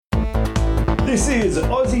This is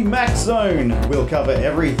Aussie Mac Zone. We'll cover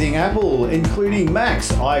everything Apple, including Macs,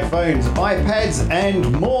 iPhones, iPads, and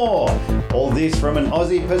more. All this from an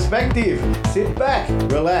Aussie perspective. Sit back,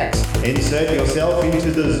 relax, insert yourself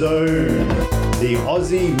into the zone. The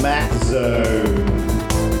Aussie Mac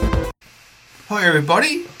Zone. Hi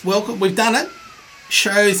everybody, welcome. We've done it.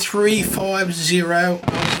 Show 350 Aussie Zone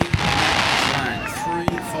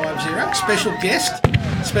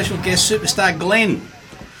 350. Special guest superstar Glenn.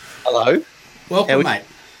 Hello. Welcome, mate.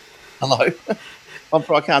 Hello.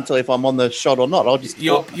 I can't tell if I'm on the shot or not. I'll just.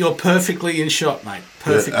 You're perfectly in shot, mate.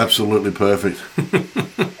 Perfect. Yeah, absolutely perfect.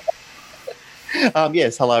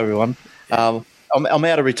 Yes. Hello, everyone. I'm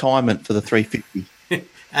out of retirement for the 350.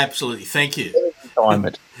 Absolutely. Thank you.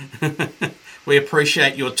 Retirement. We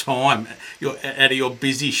appreciate your time. You're out of your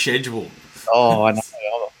busy schedule. Oh, I know.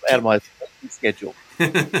 I'm out of my schedule.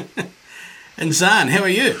 And Zan, how are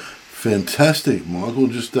you? Fantastic, Michael.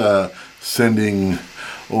 Just sending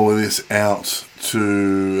all of this out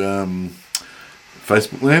to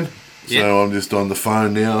Facebook land. Yep. So I'm just on the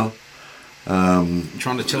phone now.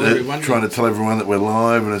 Trying to tell everyone. Trying to tell everyone that we're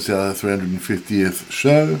live and it's our 350th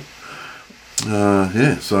show.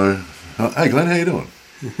 Yeah, so... hey, Glenn, how you doing?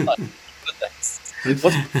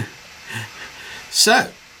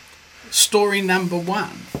 So, story number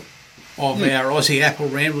one of our Aussie Apple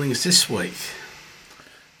ramblings this week.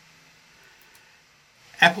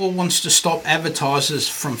 Apple wants to stop advertisers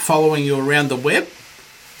from following you around the web.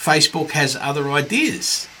 Facebook has other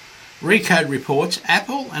ideas. Recode reports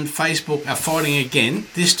Apple and Facebook are fighting again.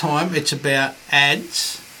 This time it's about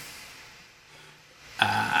ads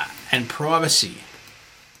and privacy.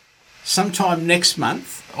 Sometime next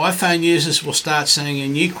month, iPhone users will start seeing a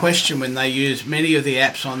new question when they use many of the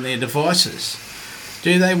apps on their devices.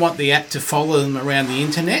 Do they want the app to follow them around the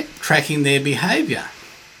internet, tracking their behaviour?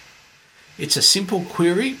 It's a simple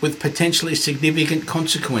query with potentially significant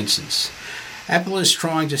consequences. Apple is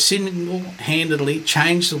trying to single-handedly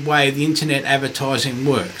change the way the internet advertising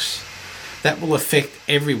works. That will affect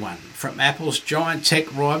everyone, from Apple's giant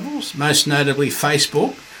tech rivals, most notably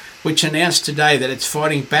Facebook, which announced today that it's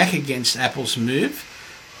fighting back against Apple's move,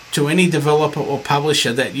 to any developer or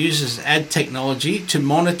publisher that uses ad technology to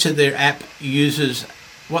monitor their app users,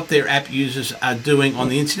 what their app users are doing on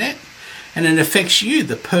the internet. And it affects you,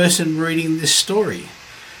 the person reading this story.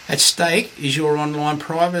 At stake is your online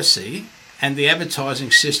privacy and the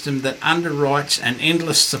advertising system that underwrites an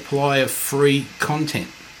endless supply of free content.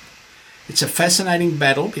 It's a fascinating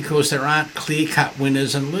battle because there aren't clear-cut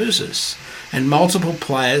winners and losers, and multiple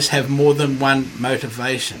players have more than one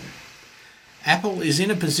motivation. Apple is in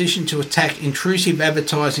a position to attack intrusive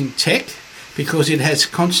advertising tech because it has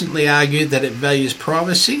constantly argued that it values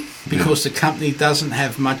privacy because the company doesn't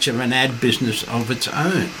have much of an ad business of its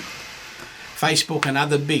own. Facebook and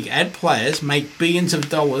other big ad players make billions of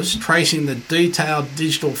dollars tracing the detailed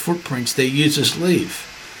digital footprints their users leave.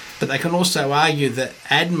 But they can also argue that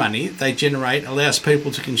ad money they generate allows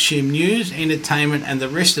people to consume news, entertainment, and the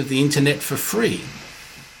rest of the internet for free.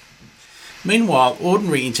 Meanwhile,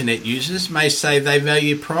 ordinary internet users may say they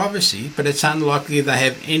value privacy, but it's unlikely they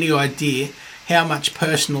have any idea how much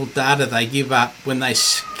personal data they give up when they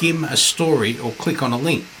skim a story or click on a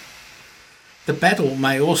link. The battle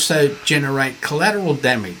may also generate collateral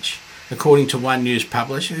damage, according to one news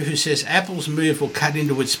publisher who says Apple's move will cut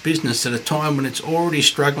into its business at a time when it's already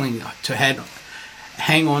struggling to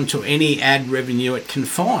hang on to any ad revenue it can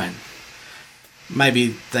find.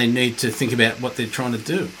 Maybe they need to think about what they're trying to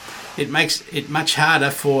do. It makes it much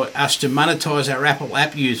harder for us to monetize our Apple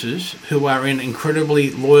app users who are in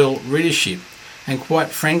incredibly loyal readership. And quite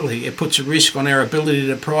frankly, it puts a risk on our ability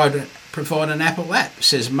to provide an Apple app,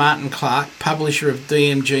 says Martin Clark, publisher of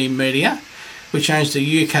DMG Media, which owns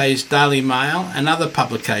the UK's Daily Mail and other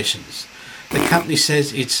publications. The company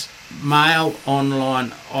says its Mail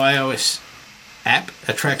Online iOS app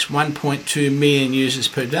attracts 1.2 million users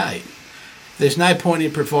per day. There's no point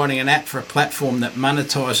in providing an app for a platform that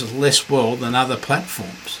monetises less well than other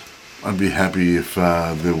platforms. I'd be happy if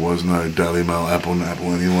there was no Daily Mail app on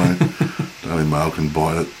Apple anyway. Daily Mail can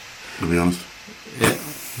bite it, to be honest. Yeah.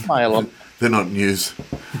 Mail on. They're not news. So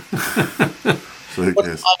who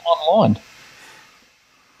cares? What's Mail online?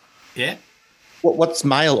 Yeah. What's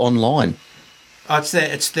Mail online? Oh,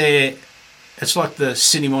 it's like the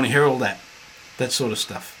Sydney Morning Herald app, that sort of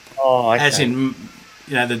stuff. Oh, okay. As in,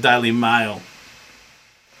 the Daily Mail.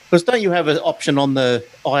 Because don't you have an option on the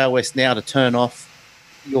iOS now to turn off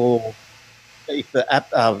if the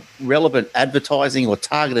app relevant advertising or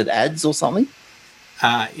targeted ads or something?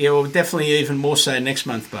 Yeah, well, definitely even more so next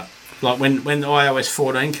month. But like when iOS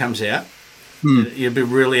 14 comes out, you'll be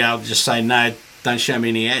really able to just say no, don't show me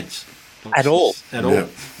any ads. At all. At all. Yeah.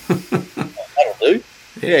 That'll do.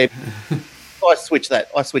 Yeah. I switch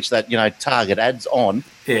that, target ads on.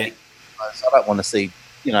 Yeah. So I don't want to see,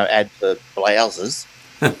 ad for blouses.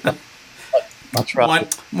 Much rather,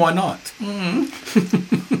 Why not? I'd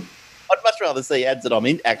much rather see ads that I'm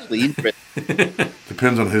actually interested.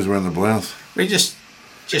 Depends on who's wearing the blouse. We just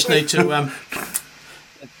need to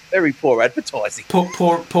Very poor advertising.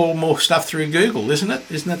 pour more stuff through Google, isn't it?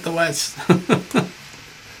 Isn't that the way it's?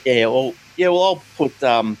 Yeah. Well, I'll put.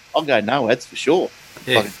 I'll go no ads for sure.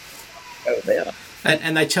 Yeah. Go without it.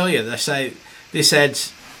 And they tell you, they say this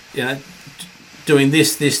ad's, doing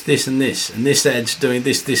this, and this, and this ad's doing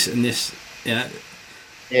this, and this. Yeah.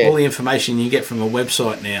 All the information you get from a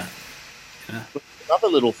website now. Another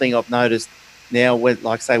little thing I've noticed now, I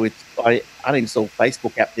uninstalled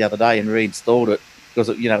Facebook app the other day and reinstalled it because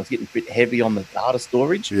it's getting a bit heavy on the data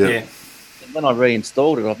storage. Yeah. And when I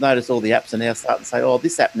reinstalled it, I've noticed all the apps are now starting to say, "Oh,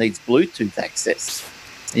 this app needs Bluetooth access."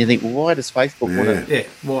 And you think, well, why does Facebook want to? Yeah.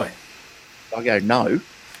 Why? I go, no.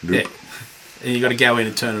 Yeah. And you got to go in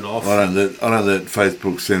and turn it off. I don't let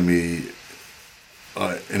Facebook send me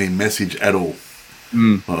any message at all.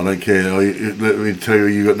 I don't care. Let me tell you,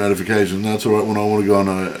 you got notifications. That's all right. When I want to go on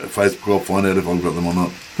Facebook, I'll find out if I've got them or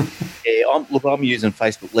not. Yeah, I'm using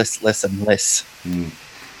Facebook less and less.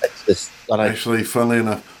 It's just, I don't. Actually, funnily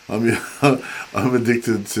enough, I'm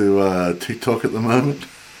addicted to TikTok at the moment.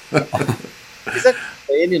 Is that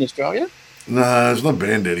banned in Australia? No, it's not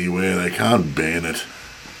banned anywhere. They can't ban it.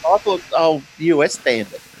 I thought, US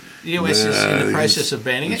banned it. The US is in the process of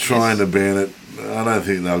banning it. Trying to ban it. I don't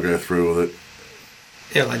think they'll go through with it.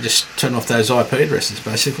 Yeah, they just turn off those IP addresses,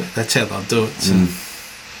 basically. That's how they'll do it. So.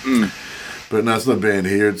 But no, it's not banned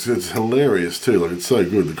here. It's hilarious too. Like, it's so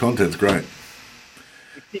good. The content's great.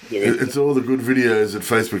 It's all the good videos that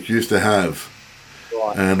Facebook used to have,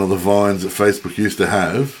 Right. and all the vines that Facebook used to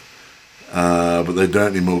have, but they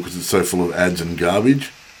don't anymore because it's so full of ads and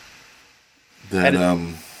garbage. That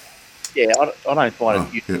Yeah, I don't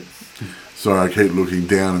find it. yeah. Sorry, I keep looking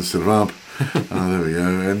down instead of up. There we go.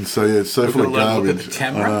 And so yeah, it's so full of garbage. Look at the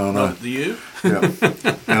camera, I know. not you. Yeah.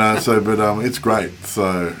 But it's great.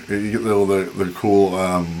 So you get all the cool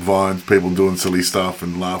vines, people doing silly stuff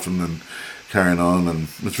and laughing and carrying on, and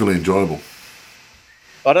it's really enjoyable.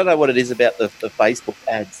 I don't know what it is about the Facebook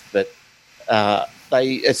ads, but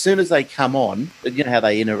they, as soon as they come on, you know how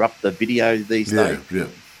they interrupt the video these days. Yeah.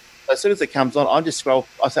 As soon as it comes on, I just scroll.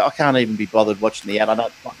 I say I can't even be bothered watching the ad. I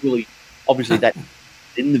don't really, obviously that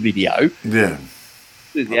in the video. Yeah.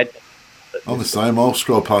 The ad, I'm the same. I'll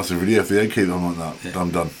scroll past the video. If the ad keeps on, I'm like, no,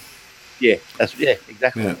 I'm done. yeah,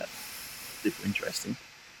 exactly. Yeah. That's super interesting.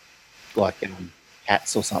 Like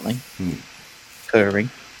cats or something purring.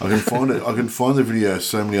 I can find it. I can find the video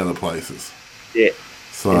so many other places. Yeah.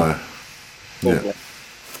 So, yeah.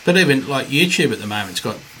 But even like YouTube at the moment, it's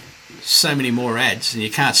got so many more ads and you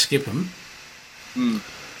can't skip them.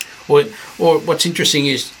 Or what's interesting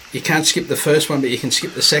is you can't skip the first one, but you can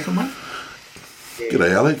skip the second one.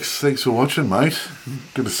 G'day, Alex. Thanks for watching, mate.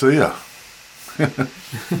 Good to see you.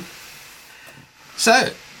 So,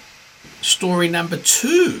 story number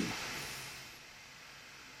 2.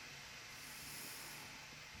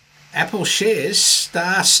 Apple shares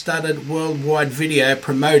star-studded worldwide video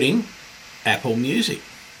promoting Apple Music.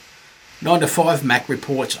 9 to 5 Mac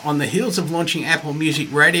reports, on the heels of launching Apple Music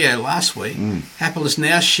Radio last week, Apple has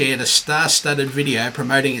now shared a star-studded video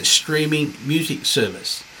promoting its streaming music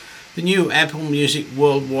service. The new Apple Music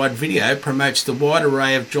worldwide video promotes the wide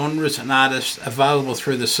array of genres and artists available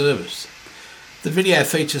through the service. The video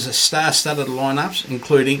features a star-studded lineups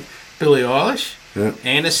including Billie Eilish,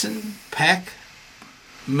 Anderson, Paak,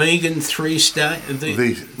 Megan Thee Stallion,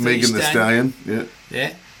 Megan Thee Stallion,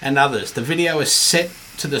 yeah, and others. The video is set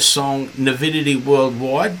to the song Navidity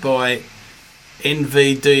Worldwide by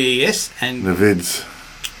NVDES and Navids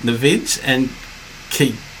and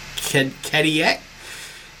Cadillac,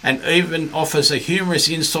 and even offers a humorous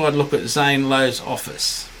inside look at Zane Lowe's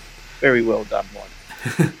office. Very well done, one.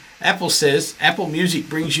 Apple says Apple Music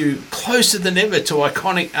brings you closer than ever to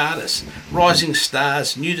iconic artists, rising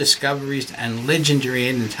stars, new discoveries, and legendary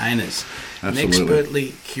entertainers. Absolutely. An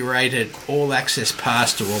expertly curated all-access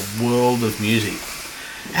pass to a world of music.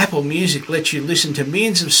 Apple Music lets you listen to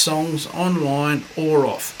millions of songs online or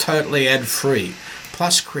off, totally ad-free.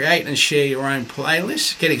 Plus, create and share your own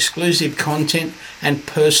playlists, get exclusive content and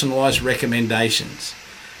personalised recommendations.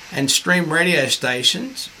 And stream radio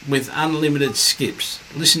stations with unlimited skips.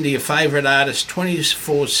 Listen to your favourite artists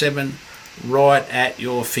 24/7 right at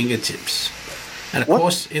your fingertips. And of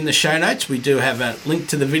course, in the show notes, we do have a link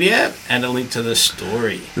to the video and a link to the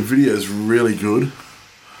story. The video is really good.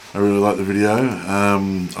 I really like the video.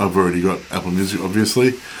 I've already got Apple Music,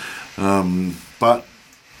 obviously, but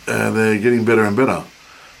they're getting better and better.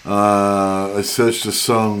 I searched a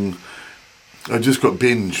song. I just got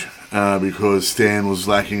Binge because Stan was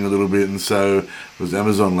lacking a little bit, and so was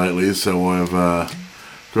Amazon lately. So I've got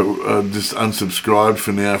just unsubscribed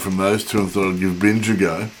for now from those two and thought I'd give Binge a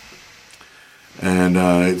go. And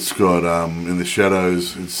it's got In the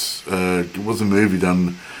Shadows. It was a movie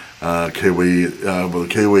done Kiwi. The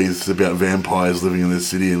Kiwis about vampires living in the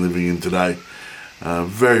city and living in today.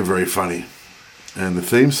 Very, very funny. And the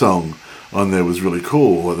theme song on there was really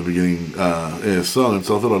cool at the beginning song, and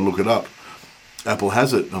so I thought I'd look it up. Apple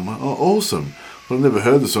has it. I'm like, oh, awesome. But I've never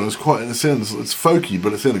heard the song. It's folky,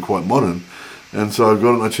 but it sounded quite modern. And so I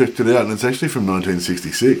got it and I checked it out, and it's actually from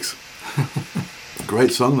 1966.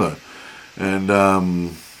 Great song though. And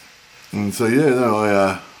so yeah,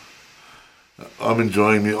 no, I'm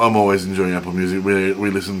enjoying it. I'm always enjoying Apple Music. We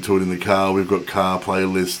listen to it in the car. We've got car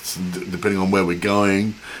playlists depending on where we're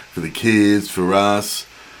going, for the kids, for us.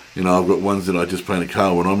 You know, I've got ones that I just play in the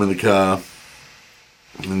car when I'm in the car.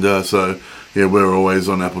 And so yeah, we're always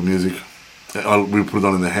on Apple Music. We put it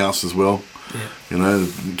on in the house as well. Yeah. You know,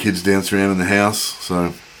 the kids dance around in the house.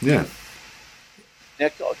 So yeah. Now,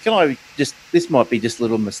 can I this might be just a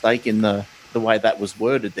little mistake in the way that was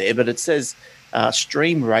worded there, but it says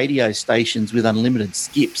stream radio stations with unlimited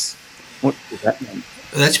skips. What does that mean?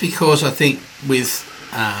 That's because I think with,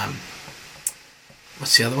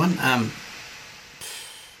 what's the other one?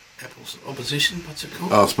 Apple's opposition, what's it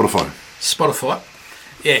called? Spotify.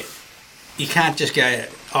 Yeah. You can't just go,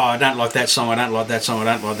 oh, I don't like that song, I don't like that song, I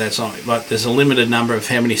don't like that song. Like, there's a limited number of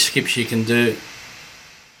how many skips you can do.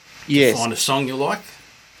 Yes. Find a song you like.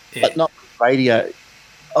 Yeah. But not radio.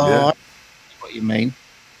 Oh, Yeah. I know what you mean.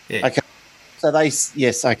 Yeah. Okay. So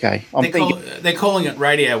okay. They're calling it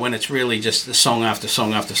radio when it's really just a song after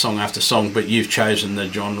song after song after song, but you've chosen the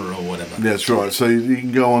genre or whatever. That's right. So you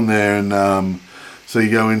can go on there and so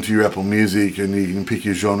you go into your Apple Music and you can pick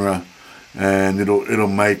your genre, and it'll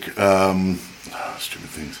make stupid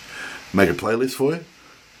things, make a playlist for you.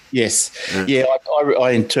 Yes. Yeah.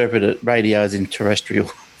 I interpret it radio as in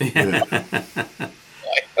terrestrial. Yeah.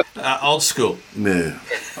 Old school. Yeah.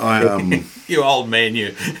 You old man,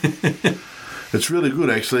 you. It's really good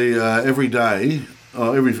actually. Every day,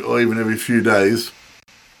 or even every few days,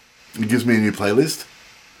 it gives me a new playlist.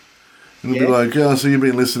 And it'll be like, oh, so you've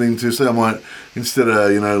been listening to, say I might, instead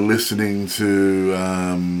of, listening to,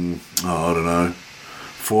 I don't know,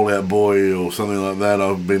 Fall Out Boy or something like that,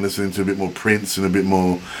 I've been listening to a bit more Prince and a bit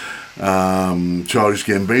more Childish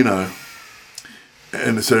Gambino.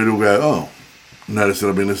 And so it'll go, oh, notice that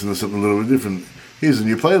I've been listening to something a little bit different. Here's a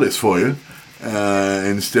new playlist for you.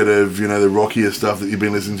 Instead of, the rockier stuff that you've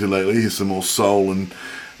been listening to lately, here's some more soul and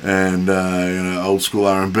old school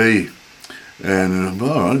R&B. And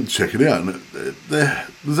all right, check it out. And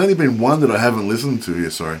there's only been one that I haven't listened to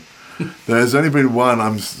here. Sorry, there's only been one.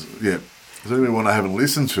 There's only been one I haven't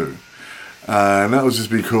listened to, and that was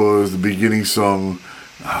just because the beginning song,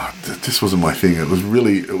 this wasn't my thing. It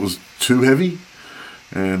was too heavy,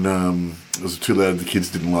 and it was too loud. The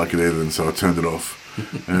kids didn't like it either, and so I turned it off.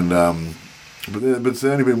 And but there's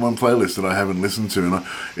only been one playlist that I haven't listened to, and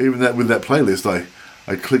with that playlist,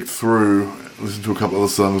 I clicked through, listened to a couple other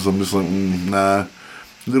songs. I'm just like, nah, a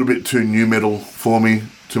little bit too new metal for me.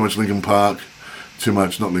 Too much Linkin Park. Too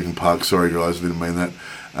much, not Linkin Park. Sorry guys, I didn't mean that.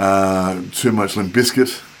 Too much Limp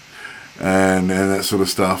Bizkit and that sort of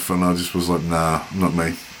stuff. And I just was like, nah, not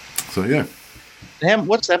me. So yeah.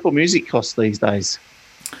 What's Apple Music cost these days?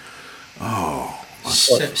 Oh,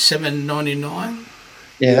 $7.99.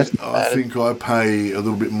 Yeah, I think I pay a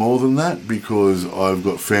little bit more than that because I've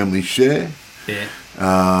got family share. Yeah.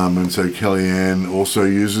 And so Kellyanne also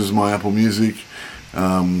uses my Apple Music, but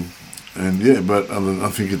I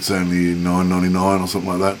think it's only $9.99 or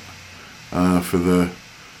something like that for the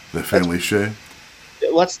family share.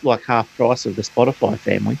 Well, that's like half price of the Spotify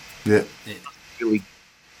family. Yeah. Really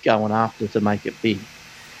going after to make it big.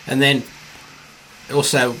 And then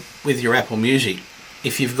also with your Apple Music,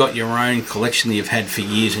 if you've got your own collection that you've had for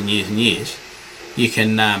years and years and years, you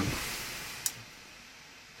can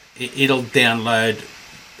it'll download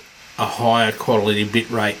a higher quality bit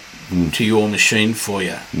rate to your machine for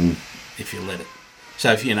you if you let it.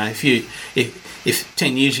 So if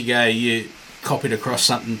 10 years ago you copied across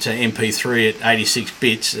something to MP3 at 86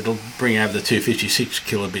 bits, it'll bring over the 256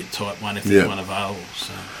 kilobit type one if there's one available.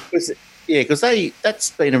 So because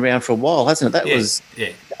that's been around for a while, hasn't it? That was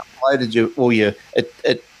uploaded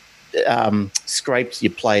it scraped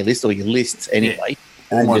your playlist or your lists anyway.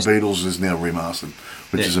 Yeah. All my Beatles is now remastered,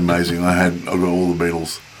 which is amazing. I got all the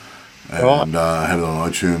Beatles and I had it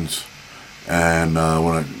on iTunes. And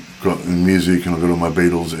when I got the music and I got all my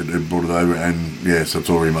Beatles, it brought it over, and yes, it's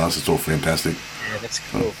all remastered. It's all fantastic. Yeah, that's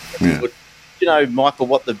cool. Yeah. Good. Do you know, Michael,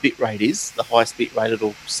 what the bit rate is? The highest bit rate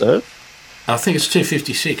it'll serve? I think it's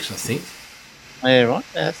 256. I think. Yeah, right.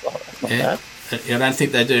 Yeah, that's not bad. I don't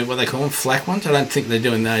think they do what they call them FLAC ones. I don't think they're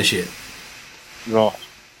doing those yet. Right.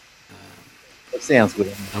 It sounds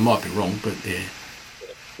good. I might be wrong, but yeah.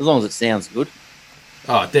 As long as it sounds good.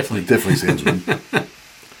 Oh, definitely. It definitely sounds good.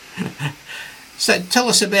 So tell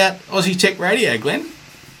us about Aussie Tech Radio, Glenn.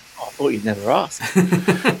 I thought you'd never ask.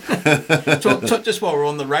 talk just while we're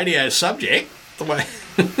on the radio subject. The way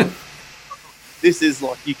This is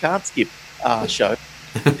like, you can't skip a show.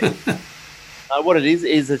 What it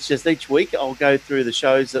is it's just each week I'll go through the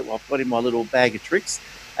shows that I've got in my little bag of tricks,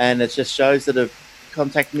 and it's just shows that have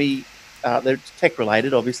contacted me. They're tech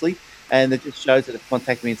related, obviously, and they're just shows that have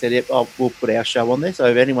contacted me and said, "Yep, we'll put our show on there." So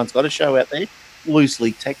if anyone's got a show out there,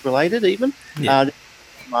 loosely tech related, even, and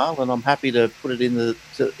I'm happy to put it into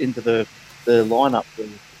the lineup.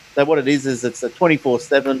 So what it is it's a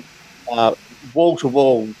 24/7 wall to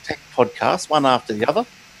wall tech podcast, one after the other.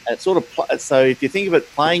 And it's sort of so if you think of it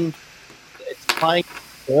it's playing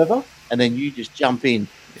server, and then you just jump in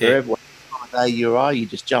wherever time of day you are. You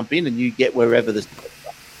just jump in and you get wherever the stuff.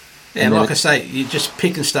 Yeah, and like I say, you're just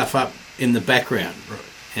picking stuff up in the background.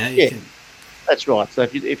 Right? You can... That's right. So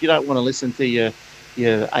if you don't want to listen to your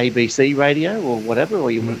ABC radio or whatever, or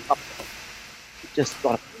you just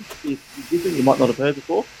got you might not have heard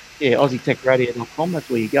before. Yeah, AussieTechRadio.com. That's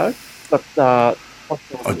where you go. But I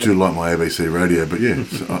do like my ABC radio, but yeah.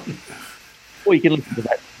 Or you can listen to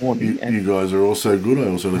that morning. You guys are also good. I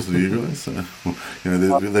also listen to you guys. So,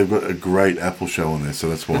 they've got a great Apple show on there, so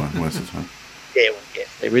that's why most of the time. Yeah, well, yes,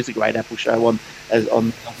 there is a great Apple show on the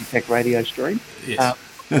Aussie Tech Radio stream. Yes.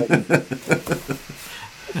 We've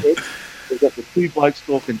got the Two Blokes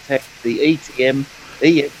Talking Tech, the ESPM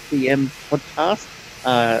podcast.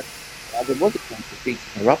 There was a bunch of gigs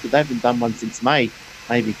interrupted. They haven't done one since May.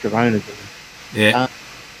 Maybe Corona's. Yeah.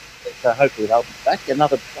 So hopefully they'll be back. And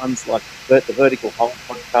other ones like the Vertical Hold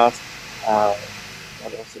podcast.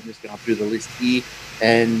 What else? I'm just going through the list here.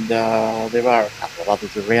 And there are a couple of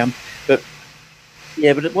others around. But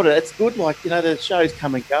yeah, but it's good. Like, the shows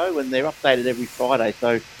come and go, and they're updated every Friday.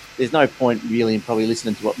 So there's no point really in probably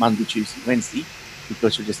listening to it Monday, Tuesday, Wednesday,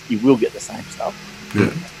 because you will get the same stuff.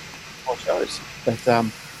 Yeah. More shows.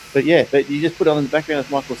 But you just put it on in the background, as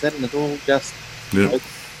Michael said, and it's all just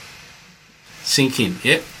sink in.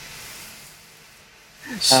 Yep.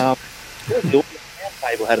 The Audio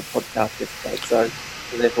Roundtable had a podcast yesterday, so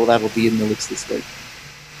therefore that'll be in the list this week.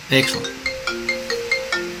 Excellent.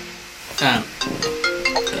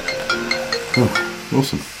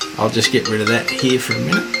 Awesome. I'll just get rid of that here for a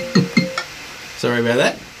minute. Sorry about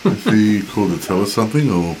that. If you called to tell us something,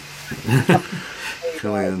 or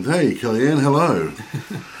Kellyanne. Hey, Kellyanne, hello.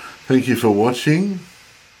 Thank you for watching.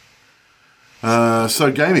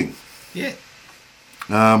 So gaming. Yeah.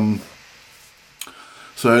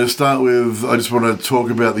 So to start with, I just want to talk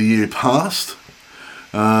about the year past.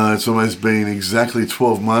 It's almost been exactly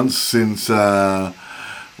 12 months since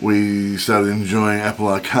we started enjoying Apple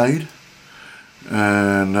Arcade.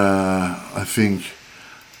 And I think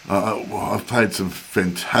I've played some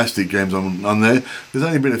fantastic games on there. There's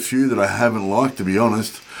only been a few that I haven't liked, to be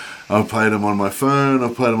honest. I've played them on my phone,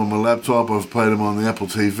 I've played them on my laptop, I've played them on the Apple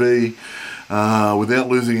TV without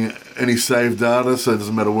losing any saved data, so it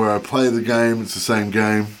doesn't matter where I play the game, it's the same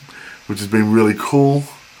game, which has been really cool.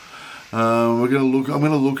 I'm going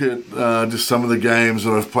to look at just some of the games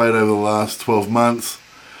that I've played over the last 12 months.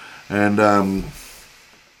 And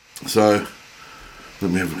so I'll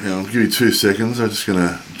give you 2 seconds. I'm just going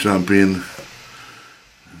to jump in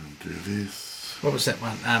and do this. What was that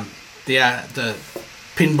one? The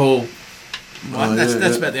pinball one.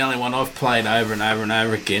 That's about the only one I've played over and over and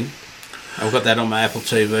over again. I've got that on my Apple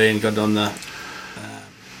TV and got it on the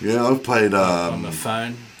I've played on my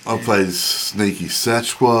phone. I've played Sneaky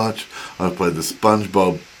Sasquatch. I've played the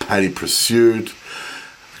SpongeBob Patty Pursuit,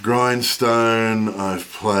 Grindstone. I've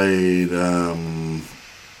played oh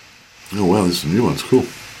wow, there's some new ones. Cool.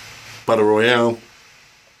 Battle Royale.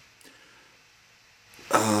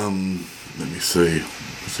 Let me see.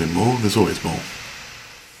 Is there more? There's always more.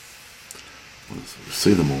 Let's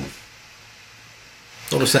see them all.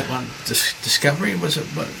 What was that one? Discovery? Was it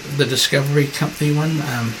the Discovery Company one?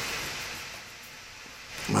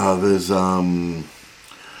 There's one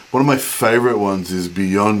of my favourite ones is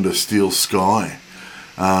Beyond a Steel Sky,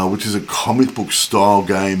 which is a comic book style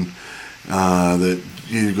game that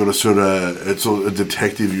you've got to sort of, it's a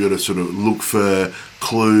detective, you've got to sort of look for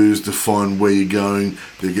clues to find where you're going,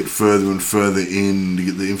 to get further and further in, to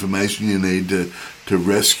get the information you need to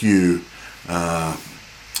rescue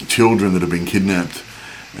children that have been kidnapped.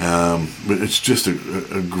 But it's just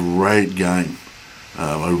a great game.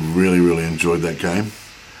 I really, really enjoyed that game.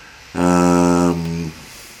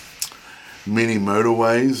 Mini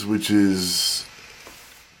Motorways, which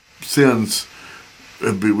sounds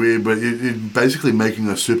a bit weird, but you're basically making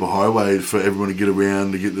a super highway for everyone to get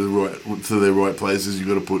around, to get to their right places. You've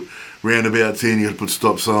got to put roundabouts in, you've got to put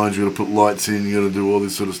stop signs, you've got to put lights in, you've got to do all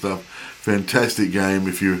this sort of stuff. Fantastic game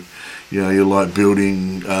if you like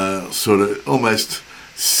building sort of almost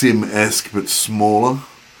Sim-esque but smaller.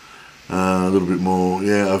 A little bit more.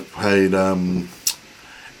 Yeah, I've played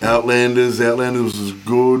Outlanders. Outlanders is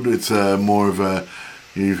good. It's more of a,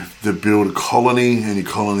 you have to build a colony, and your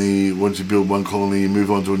colony, once you build one colony, you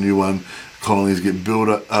move on to a new one. Colonies get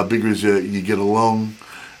bigger as you get along.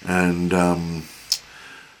 And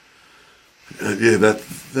yeah, that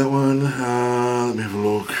one. Let me have a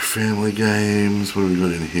look. Family games. What have we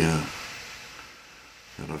got in here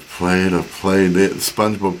that I've played it.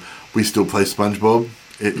 SpongeBob. We still play SpongeBob.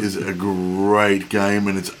 It is a great game,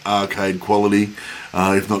 and it's arcade quality,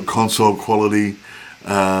 if not console quality.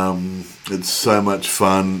 It's so much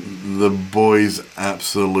fun. The boys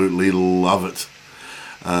absolutely love it.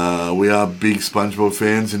 We are big SpongeBob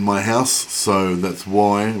fans in my house, so that's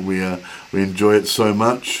why we enjoy it so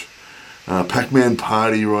much. Pac-Man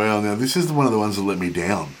Party Royale. Now, this is one of the ones that let me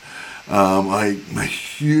down. I'm a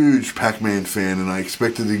huge Pac-Man fan, and I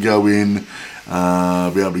expected to go in,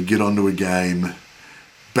 be able to get onto a game,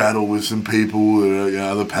 battle with some people,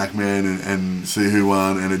 other Pac-Man, and see who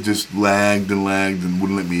won, and it just lagged and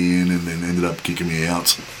wouldn't let me in, and then ended up kicking me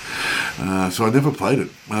out. So I never played it.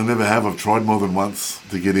 I never have. I've tried more than once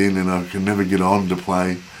to get in, and I can never get on to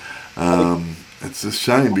play. It's a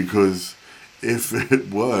shame, because if it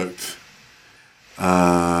worked,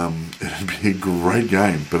 it'd be a great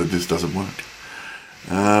game, but it just doesn't work.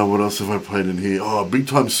 What else have I played in here? Oh, Big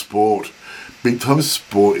Time Sport. Big Time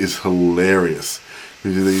Sport is hilarious.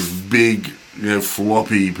 These are these big,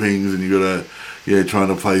 floppy things, and you got to, trying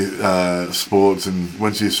to play sports, and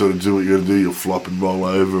once you sort of do what you got to do, you'll flop and roll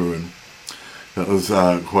over, and that was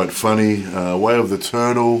quite funny. Way of the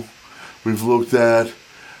Turtle, we've looked at.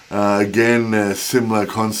 Again, a similar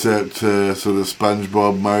concept to sort of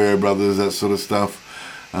SpongeBob, Mario Brothers, that sort of stuff.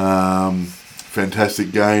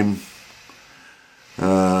 Fantastic game.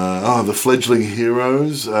 The Fledgling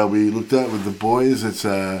Heroes, we looked at with the boys. It's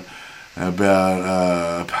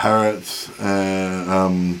about parrots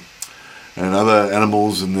and other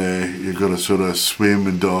animals, and you've got to sort of swim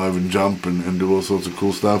and dive and jump and do all sorts of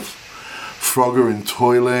cool stuff. Frogger in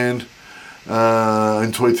Toyland,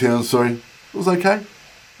 in Toy Town, sorry. It was okay.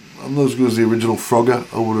 I'm not as good as the original Frogger.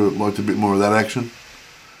 I would have liked a bit more of that action.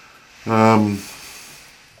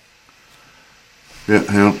 Yeah,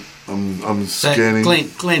 hang on. I'm scanning.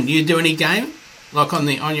 Glenn, do you do any game like on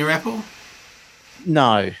your Apple?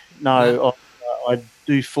 No. I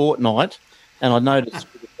do Fortnite, and I noticed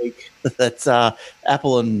for the week that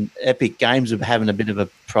Apple and Epic Games are having a bit of a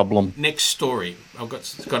problem. Next Story. I've got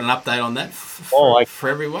an update on that for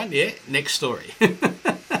everyone. Yeah, Next Story.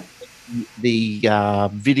 The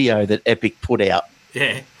video that Epic put out.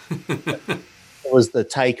 Yeah. It was the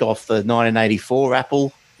take off the 1984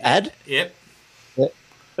 Apple ad. Yep. It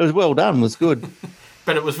was well done. It was good.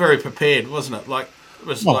 But it was very prepared, wasn't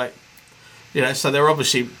it? So they're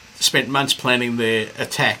obviously spent months planning their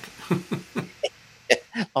attack.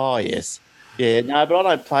 Oh, yes. Yeah, no, but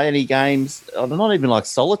I don't play any games. I'm not even like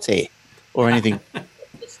Solitaire or anything.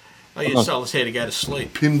 I use Solitaire to go to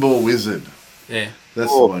sleep. Pinball Wizard. Yeah.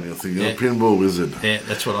 That's the one you're thinking of. Pinball Wizard. Yeah,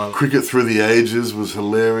 that's what I... Cricket Through the Ages was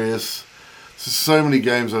hilarious. So many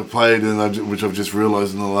games I've played, which I've just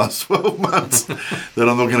realised in the last 12 months that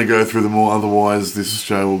I'm not going to go through them all. Otherwise, this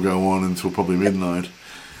show will go on until probably midnight.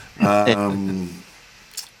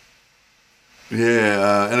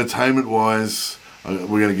 Entertainment-wise, we're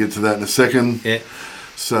going to get to that in a second. Yeah.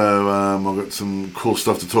 So I've got some cool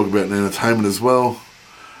stuff to talk about in entertainment as well.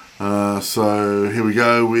 So here we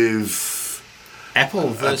go with Apple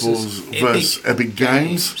versus Epic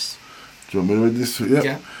Games. Do you want me to read this? Yep.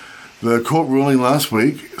 Yeah. The court ruling last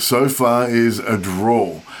week so far is a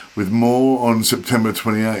draw, with more on September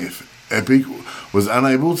 28th. Epic was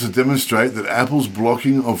unable to demonstrate that Apple's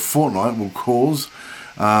blocking of Fortnite will cause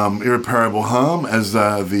irreparable harm, as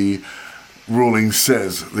the ruling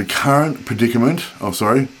says. The current predicament... Oh,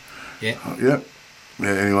 sorry. Yeah.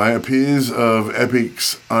 Anyway, appears of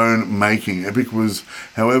Epic's own making. Epic was,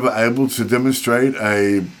 however, able to demonstrate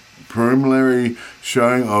a preliminary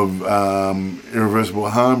showing of irreversible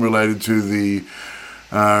harm related to the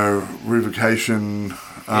revocation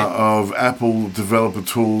of Apple developer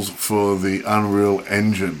tools for the Unreal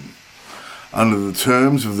Engine. Under the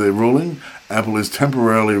terms of their ruling, Apple is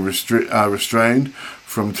temporarily restrained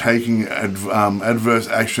from taking adverse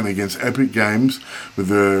action against Epic Games with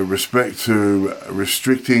respect to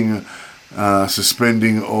restricting,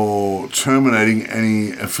 suspending, or terminating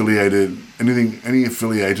any affiliated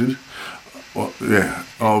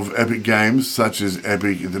of Epic Games, such as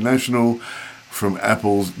Epic International, from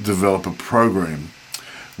Apple's developer program,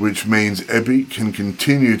 which means Epic can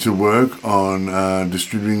continue to work on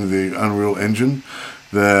distributing the Unreal Engine.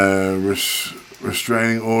 The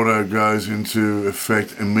restraining order goes into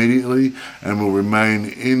effect immediately and will remain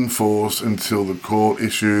in force until the court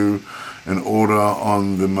issue an order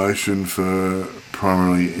on the motion for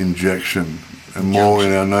primary injection. And more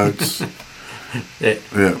in our notes.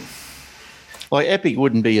 Yeah. Like Epic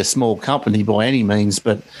wouldn't be a small company by any means,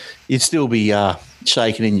 but you'd still be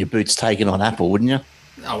shaking in your boots taking on Apple, wouldn't you?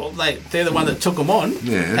 Oh, well, they're the one that took them on,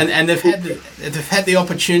 Yeah. and they've had the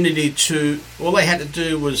opportunity to. All they had to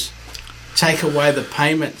do was take away the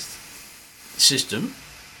payment system,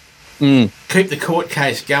 keep the court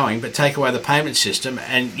case going, but take away the payment system,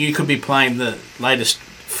 and you could be playing the latest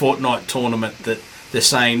Fortnite tournament that they're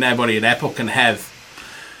saying nobody at Apple can have.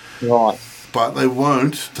 Right. But they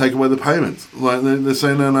won't take away the payments. Like they're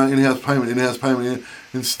saying, no, in-house payment.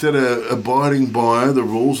 Instead of abiding by the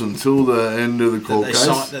rules until the end of the court case,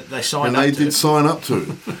 and they did sign up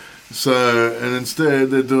to. So, and instead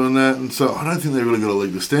they're doing that, and so I don't think they really got a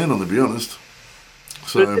leg to stand on, to be honest.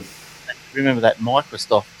 So, remember that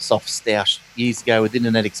Microsoft stoush years ago with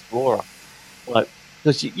Internet Explorer, like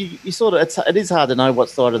because you sort of it is hard to know what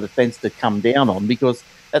side of the fence to come down on, because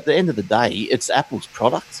at the end of the day, it's Apple's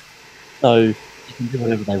product. So you can do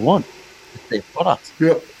whatever they want. It's their product.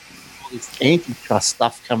 Yep. All this antitrust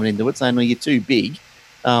stuff coming into it, saying, well, you're too big.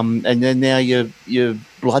 And then now you're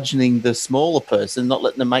bludgeoning the smaller person, not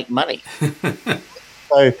letting them make money.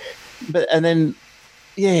 So, and then,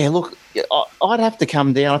 yeah, look, I'd have to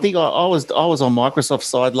come down. I think I was on Microsoft's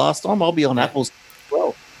side last time. I'll be on Apple's as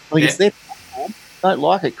well. I think it's their platform. Don't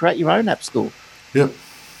like it, create your own app store. Yep.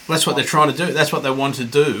 That's what they're trying to do. That's what they want to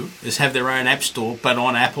do, is have their own app store, but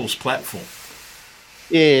on Apple's platform.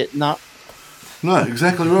 Yeah, no,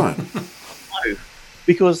 exactly right. No,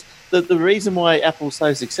 because the reason why Apple's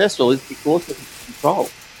so successful is because of control.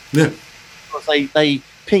 Yeah. Because they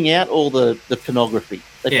ping out all the pornography.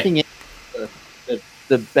 They ping out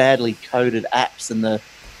the badly coded apps and the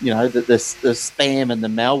spam and the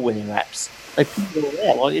malware apps. They ping it all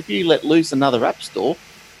out. Like if you let loose another app store,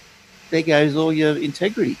 there goes all your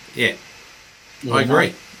integrity. Yeah, I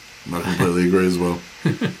agree. I completely agree as well.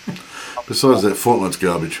 Besides that, Fortnite's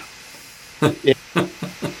garbage. Yeah.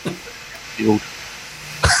 Build.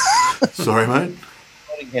 Sorry, mate.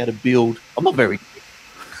 Learning how to build. I'm not very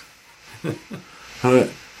good.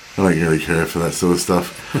 I don't really care for that sort of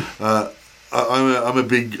stuff. I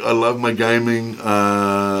love my gaming.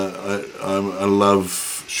 I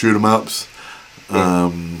love shoot 'em ups,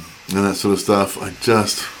 and that sort of stuff.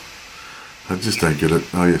 I just don't get it.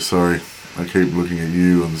 Oh yeah, sorry. I keep looking at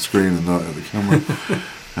you on the screen and not at the camera.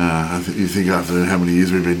 You think after how many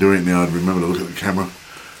years we've been doing it now, I'd remember to look at the camera.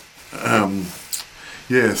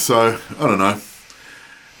 So I don't know.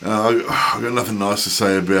 I've got nothing nice to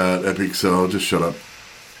say about Epic, so I'll just shut up.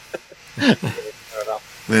 Fair enough.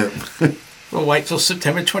 Yeah. We'll wait till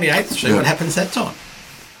September 28th to see what happens that time.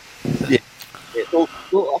 Yeah. Well,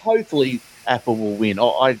 hopefully Apple will win.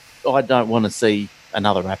 I don't want to see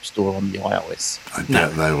another app store on the iOS. I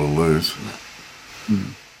doubt they will lose.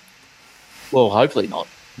 Well, hopefully not.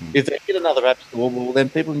 If they get another app store, well, then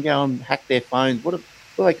people can go and hack their phones. What do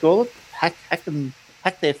they call it? Hack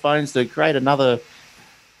their phones to create another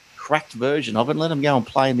cracked version of it and let them go and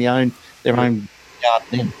play in their own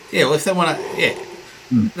garden. Yeah, well, if they want to,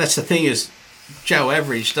 that's the thing is, Joe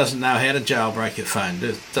Average doesn't know how to jailbreak a phone,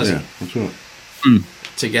 does he? That's right.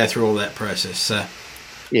 To go through all that process. So,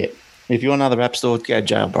 yeah, if you want another app store, go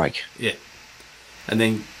jailbreak. Yeah,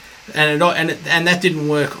 and that didn't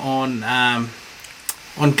work on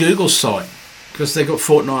Google's site because they got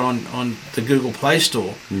Fortnite on the Google Play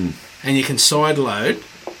Store, and you can sideload,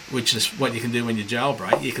 which is what you can do when you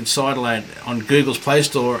jailbreak. You can sideload on Google's Play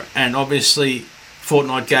Store, and obviously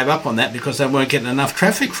Fortnite gave up on that because they weren't getting enough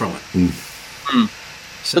traffic from it.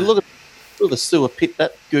 So, but look at the sewer pit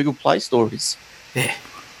that Google Play Store is. Yeah.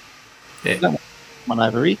 Come on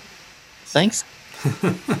over here. Thanks.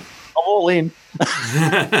 I'm all in.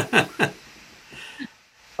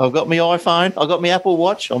 I've got my iPhone. I've got my Apple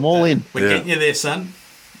Watch. I'm all in. We're getting you there, son.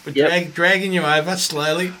 We're Yep. dragging you over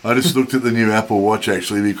slowly. I just looked at the new Apple Watch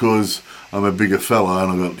actually because I'm a bigger fella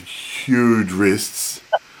and I've got huge wrists.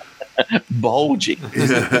 Bulging.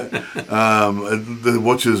 The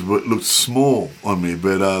watches looked small on me,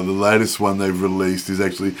 but the latest one they've released is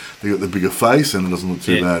actually they got the bigger face and it doesn't look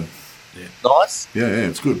too Yeah. bad. Nice. Yeah,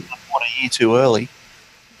 it's good. What a year too early.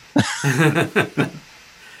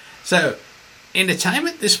 So,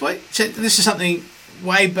 entertainment this week. So this is something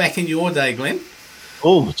way back in your day, Glenn.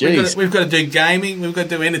 Oh, geez. We've got to do gaming. We've got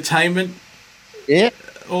to do entertainment. Yeah.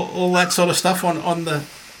 All that sort of stuff on the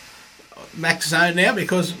Mac Zone now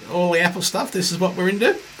because all the Apple stuff. This is what we're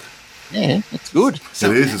into. Yeah, it's good.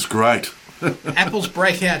 So It is. It's great. Apple's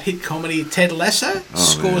breakout hit comedy Ted Lasso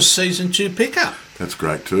scores season 2 pickup. That's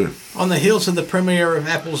great too. On the heels of the premiere of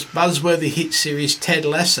Apple's buzzworthy hit series Ted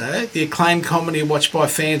Lasso, the acclaimed comedy watched by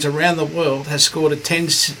fans around the world has scored a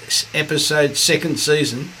 10-episode second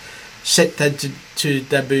season set to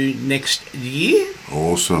debut next year.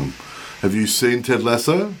 Awesome. Have you seen Ted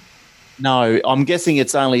Lasso? No, I'm guessing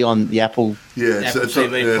it's only on the Apple. Yeah, Apple it's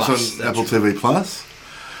TV on Plus, that's Apple TV Plus.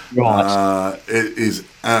 Right. It is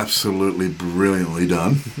absolutely brilliantly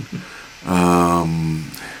done.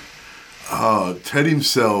 Ted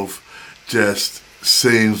himself just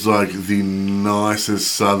seems like the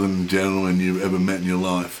nicest Southern gentleman you've ever met in your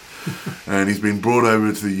life, and he's been brought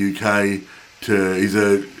over to the UK. He's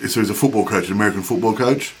a football coach, an American football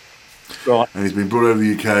coach. Right. And he's been brought over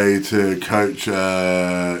to the UK to coach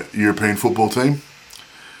European football team.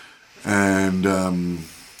 And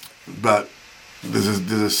but there's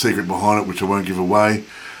a secret behind it which I won't give away.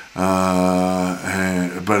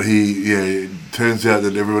 But it turns out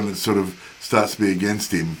that everyone that sort of starts to be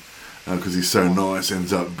against him because he's so nice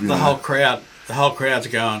ends up The whole crowd's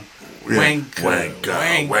going wanker. Like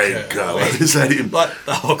they say to him. like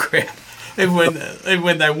the whole crowd, even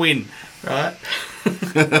when they win, right?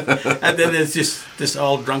 And then there's this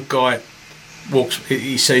old drunk guy walks.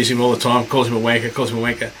 He sees him all the time, calls him a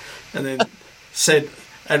wanker, and then said,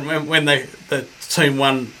 and when the team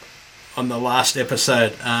won on the last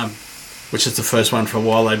episode, which is the first one for a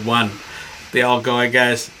while they'd won, the old guy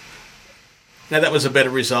goes, "Now that was a better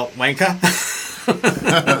result, wanker."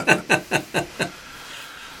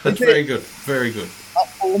 That's very good, very good.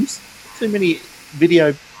 Platforms. Too many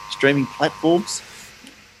video streaming platforms.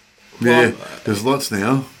 Yeah, there's lots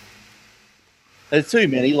now. There's too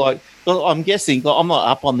many. Like, well, I'm guessing. Like, I'm not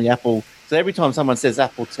up on the Apple. So every time someone says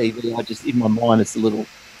Apple TV, I just in my mind it's a little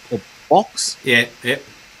box. Yeah.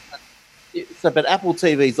 So, but Apple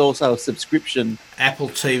TV is also a subscription. Apple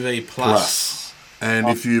TV Plus. And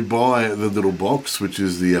if you buy the little box, which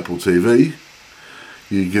is the Apple TV,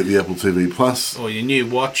 you get the Apple TV Plus. Or your new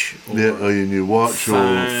watch. Or Or your new watch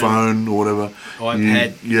or phone or whatever.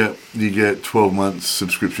 iPad. You get 12 months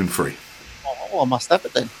subscription free. Oh, I must have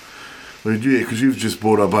it then. Well, yeah, because you've just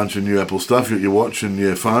bought a bunch of new Apple stuff. You got your watch and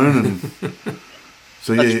your phone, and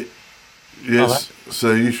so yes.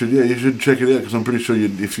 So you should check it out because I'm pretty sure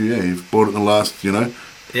you've bought it in the last,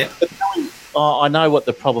 Yeah. I know what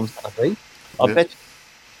the problem's going to be. Yeah.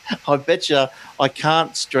 I bet you I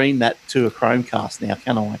can't stream that to a Chromecast now,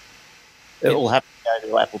 can I? It will have to go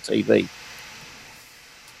to Apple TV.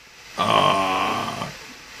 I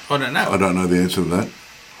don't know. I don't know the answer to that.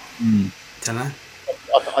 Don't know.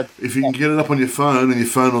 If you can get it up on your phone and your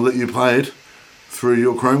phone will let you play it through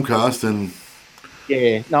your Chromecast, and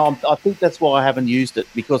Yeah, no, I think that's why I haven't used it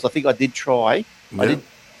because I think I did try. I did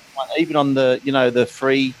even on the the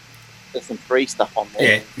free. There's some free stuff on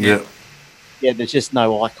there. Yeah. Yeah, there's just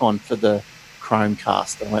no icon for the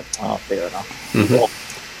Chromecast. I went, fair enough. Well,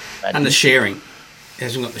 And the sharing. It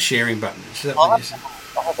hasn't got the sharing button. Is that I'll what have you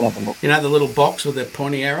to have a look. You know the little box with the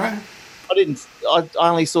pointy arrow? I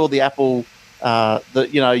only saw the Apple, your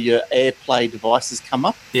AirPlay devices come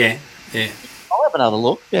up. Yeah. I'll have another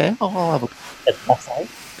look. Yeah, I'll have a look at my phone.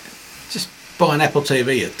 Just buy an Apple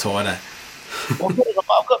TV, you tighter.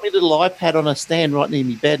 I've got my little iPad on a stand right near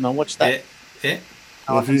my bed, and I watch that. Yeah.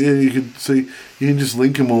 well, if you can see, you can just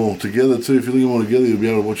link them all together too. If you link them all together, you'll be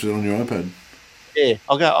able to watch it on your iPad. Yeah,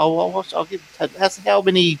 I'll go. I'll watch. I'll give. How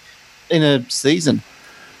many in a season?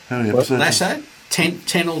 How many episodes? Lasso,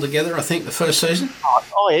 10 altogether, I think, the first season.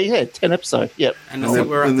 Oh yeah, 10 episodes. Yep. And I think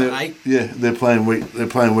we're up to 8. Yeah, they're playing week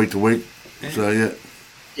to week. Yeah. So yeah.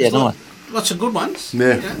 Yeah, nice. Lots of good ones.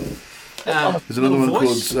 Yeah. You know. There's another Little one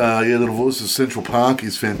Voice. called Little Voices. Central Park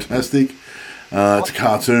is fantastic. It's a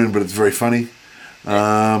cartoon, but it's very funny. What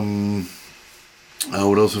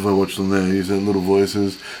else have I watched on there? He's Little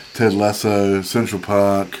Voices, Ted Lasso, Central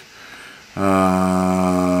Park.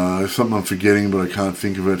 There's something I'm forgetting, but I can't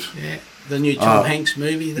think of it. Yeah. The new Tom Hanks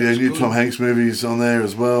movie. Yeah, new Tom Hanks movies on there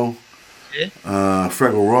as well.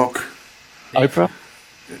 Fraggle Rock. Oprah.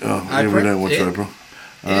 Oh, yeah, we Oprah, don't watch yeah. Oprah.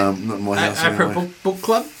 Yeah. Not in my house Oprah anyway. book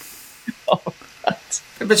Club.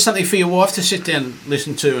 But something for your wife to sit down and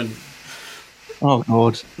listen to and Oh,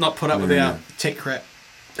 God. not put up with our tech crap.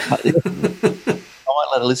 I might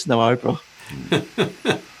let her listen to Oprah.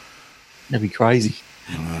 That'd be crazy.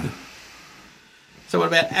 So what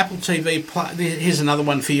about Apple TV Plus? Here's another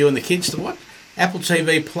one for you and the kids to watch. Apple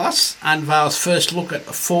TV Plus unveils first look at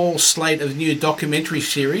a fall slate of new documentary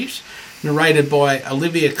series narrated by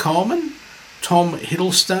Olivia Colman, Tom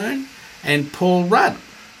Hiddleston and Paul Rudd.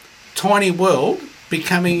 Tiny World,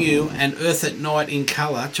 Becoming You and Earth at Night in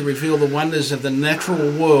Colour to reveal the wonders of the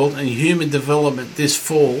natural world and human development this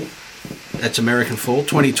fall. That's American Fall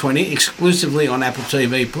 2020, exclusively on Apple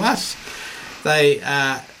TV Plus. They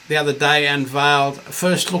the other day unveiled a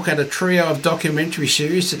first look at a trio of documentary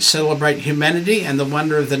series that celebrate humanity and the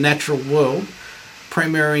wonder of the natural world,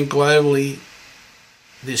 premiering globally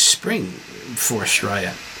this spring for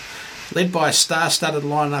Australia. Led by a star-studded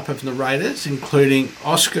lineup of narrators, including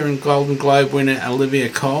Oscar and Golden Globe winner Olivia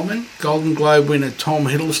Colman, Golden Globe winner Tom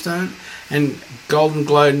Hiddleston, and Golden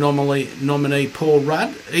Globe nominee Paul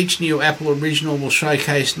Rudd. Each new Apple original will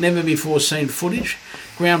showcase never-before-seen footage,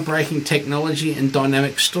 groundbreaking technology and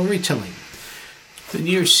dynamic storytelling. The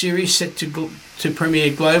new series set to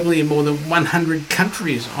premiere globally in more than 100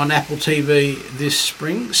 countries on Apple TV this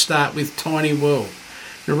spring start with Tiny World.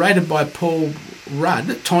 Narrated by Paul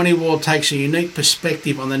Rudd, Tiny World takes a unique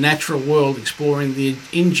perspective on the natural world, exploring the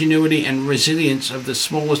ingenuity and resilience of the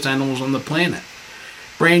smallest animals on the planet.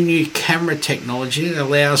 Brand new camera technology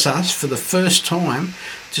allows us, for the first time,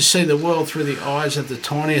 to see the world through the eyes of the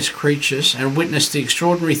tiniest creatures and witness the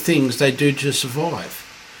extraordinary things they do to survive.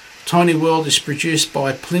 Tiny World is produced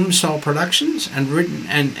by Plimsoll Productions and written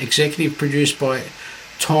and executive produced by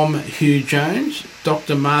Tom Hugh Jones,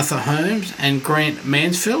 Dr. Martha Holmes and Grant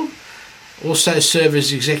Mansfield. Also serve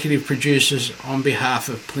as executive producers on behalf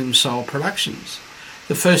of Plimsoll Productions.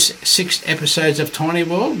 The first 6 episodes of Tiny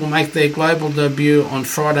World will make their global debut on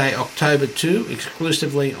Friday, October 2,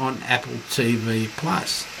 exclusively on Apple TV+.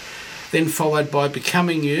 Then followed by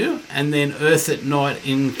Becoming You and then Earth at Night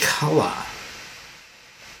in Colour.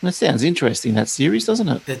 That sounds interesting, that series, doesn't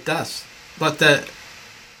it? It does. Like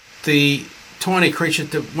the tiny creature,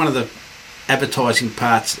 one of the advertising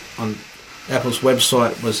parts on Apple's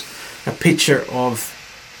website was a picture of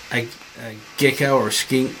a gecko or a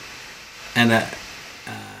skink and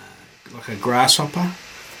like a grasshopper,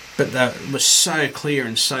 but it was so clear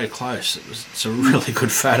and so close. It's a really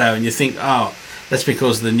good photo, and you think, oh, that's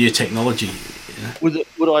because of the new technology. You know?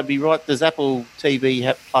 Would I be right? Does Apple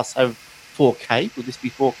TV Plus have 4K? Would this be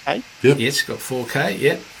 4K? Yep. Yeah, it's got 4K.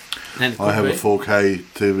 Yep. And I have a 4K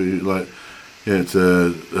TV. It's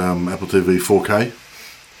a Apple TV 4K.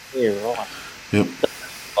 Yeah, right. Yep.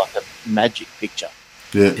 Like a magic picture.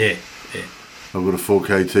 Yeah. Yeah. I've got a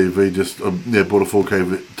 4K TV. Bought a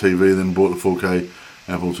 4K TV, then bought the 4K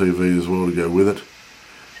Apple TV as well to go with it,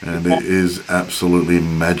 and it is absolutely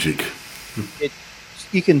magic.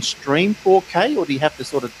 You can stream 4K, or do you have to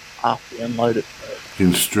sort of half download it? You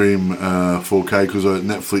can stream 4K because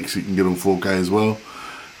Netflix you can get on 4K as well,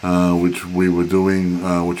 which we were doing,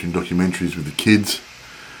 watching documentaries with the kids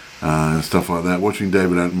and stuff like that. Watching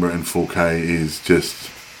David Attenborough in 4K is just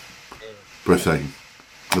breathtaking.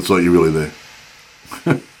 It's like you're really there.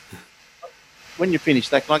 When you finish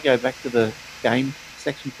that, can I go back to the game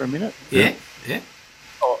section for a minute? Yeah.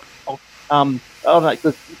 No,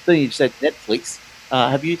 the thing you said, Netflix.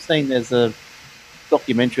 Have you seen there's a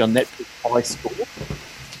documentary on Netflix, High Score?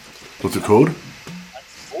 What's it called? High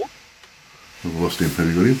Score? I've lost him. Have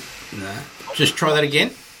you got him? No. Just try that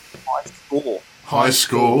again. High Score. High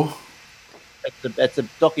Score. It's a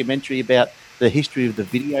documentary about the history of the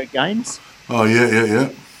video games. Oh, yeah.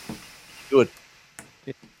 Good.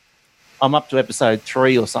 I'm up to episode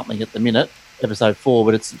 3 or something at the minute, episode 4,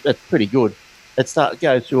 but it's pretty good. It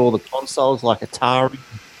goes through all the consoles like Atari.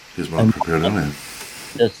 Here's one prepared on there.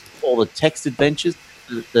 There's all the text adventures,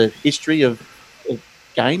 the history of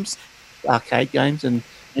games, arcade games and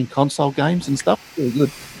console games and stuff. Really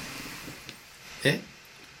good. Yeah.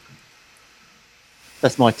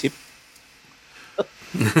 That's my tip.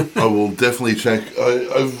 I will definitely check.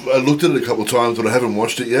 I looked at it a couple of times, but I haven't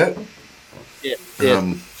watched it yet.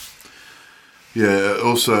 Yeah.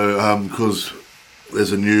 Also, because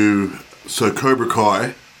there's a new... So Cobra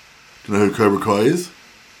Kai. Do you know who Cobra Kai is?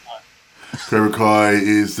 Cobra Kai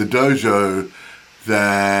is the dojo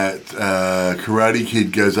that Karate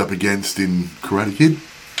Kid goes up against in Karate Kid.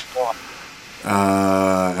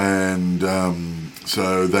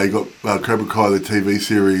 So they got Cobra Kai, the TV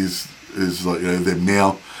series, is like, them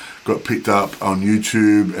now got picked up on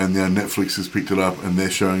YouTube, and now Netflix has picked it up, and they're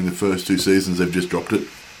showing the first 2 seasons. They've just dropped it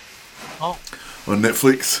on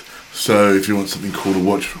Netflix. So if you want something cool to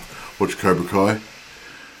watch Cobra Kai.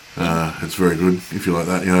 It's very good if you like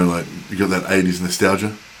that. You know, like you got that 80s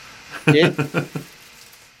nostalgia. Yeah.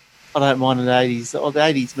 I don't mind the 80s. Oh, the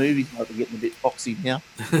 80s movies might be getting a bit boxy now.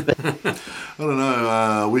 I don't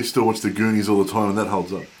know. We still watch the Goonies all the time, and that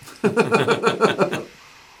holds up.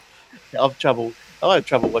 I have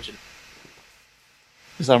trouble watching.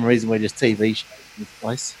 For some reason, we're just TV shows in this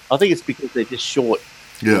place. I think it's because they're just short.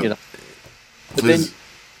 Yeah. You know. But then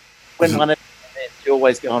when one ends, you're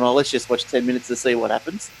always going, "Oh, let's just watch 10 minutes to see what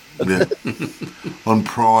happens." Yeah. On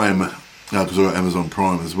Prime, because I've got Amazon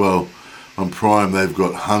Prime as well. On Prime, they've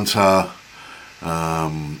got Hunter,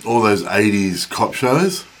 all those 80s cop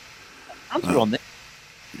shows. Hunter on there.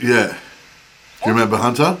 Yeah. Do you remember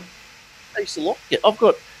Hunter? I used to like it. I've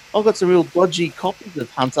got some real dodgy copies of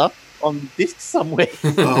Hunter on disc somewhere.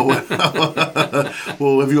 Oh, wow.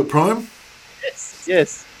 Well, have you got Prime?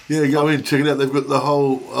 Yes. Yeah, go in, check it out. They've got the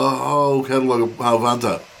whole catalogue of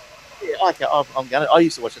Hunter. Yeah, I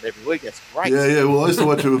used to watch it every week. That's great. Yeah. Well, I used to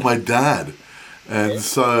watch it with my dad. And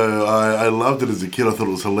so I loved it as a kid. I thought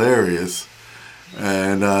it was hilarious.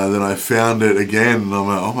 And then I found it again, and I'm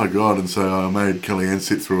like, oh my God. And so I made Kellyanne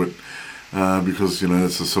sit through it because, you know,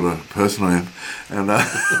 that's the sort of person I am. And,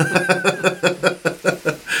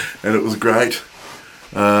 and it was great.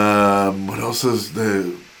 What else is there?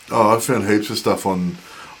 Oh, I found heaps of stuff on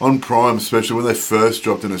Prime, especially when they first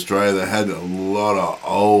dropped in Australia. They had a lot of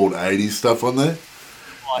old 80s stuff on there.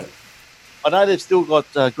 I know they've still got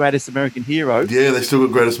Greatest American Hero. Yeah, they still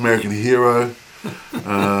got Greatest American Hero.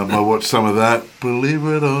 I watched some of that, believe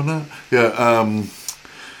it or not. Yeah,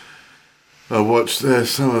 I watched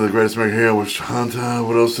some of the Greatest American Hero. I watched Hunter.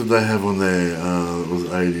 What else did they have on there? It was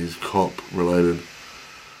 80s cop related.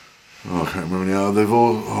 Oh, I can't remember now. They've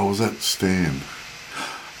all... Oh, was that Stan?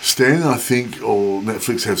 Stan, I think, or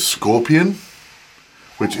Netflix have Scorpion,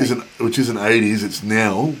 which isn't 80s. It's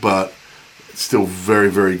now, but it's still very,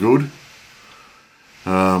 very good.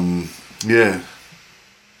 Yeah.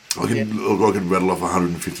 I can rattle off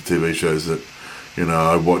 150 TV shows that, you know,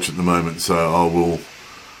 I watch at the moment. So I will,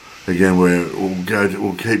 again,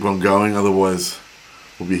 we'll keep on going. Otherwise,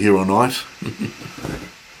 we'll be here all night.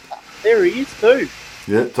 There he is too.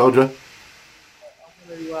 Yeah, told you.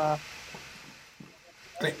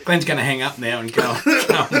 Glenn's going to hang up now and go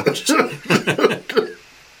and watch it.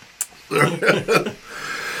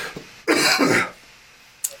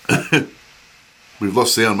 We've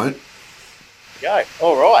lost sound, mate. Go.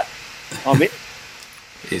 All right. I'm in.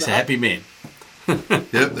 He's a happy man. Yep,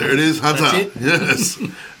 there it is, Hunter. That's it? Yes.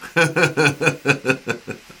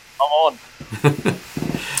 I'm on.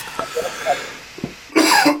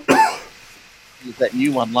 Is that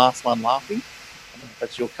new one, Last One Laughing? I don't know if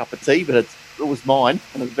that's your cup of tea, but it was mine,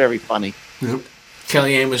 and it was very funny. Yep.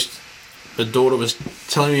 Kellyanne the daughter was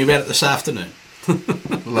telling me about it this afternoon.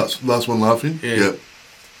 Last one laughing? Yeah. Yep.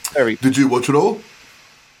 Very. Did you watch it all?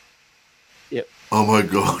 Yep. Oh my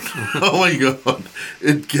God. Oh my God.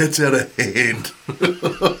 It gets out of hand.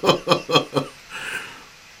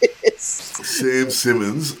 Yes. Sam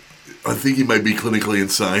Simmons, I think he may be clinically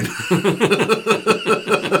insane.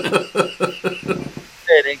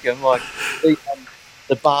 Like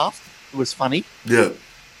the bath was funny. Yeah.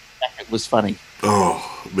 It was funny.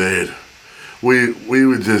 Oh, man. We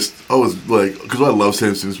were just, I was like, because I love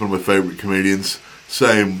Sam Simmons, one of my favourite comedians.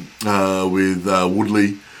 Same with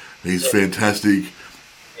Woodley. He's fantastic.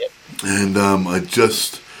 Yep. And I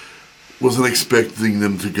just wasn't expecting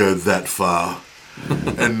them to go that far.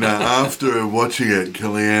 And after watching it,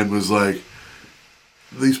 Kellyanne was like,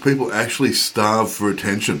 these people actually starve for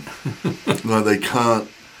attention. Like they can't,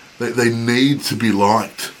 they need to be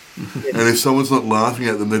liked. Yep. And if someone's not laughing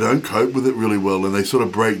at them, they don't cope with it really well, and they sort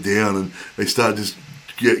of break down and they start just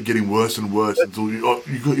getting worse and worse until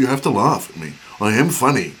you have to laugh at me. I am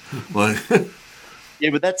funny. Like, yeah,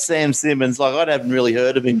 but that's Sam Simmons. Like I haven't really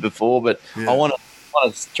heard of him before, but yeah. I want to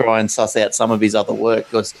try and suss out some of his other work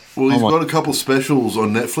because. Well, he's got a couple specials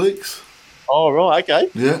on Netflix. Oh right, okay.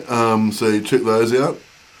 Yeah. So you check those out.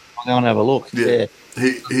 I'll go and have a look. Yeah.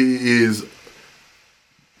 He is.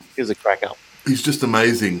 He was a crack up. He's just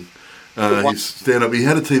amazing. He's stand up. He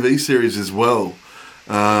had a TV series as well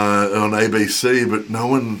on ABC, but no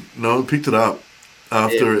one picked it up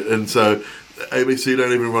after it, and so ABC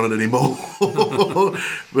don't even run it anymore.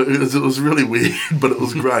 But it was really weird, but it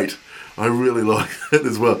was great. I really like it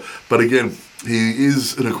as well. But again, he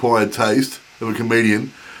is an acquired taste of a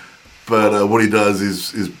comedian, but what he does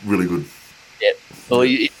is really good. Yeah. Well,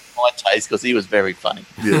 it's my taste because he was very funny.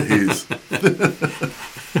 Yeah, he is.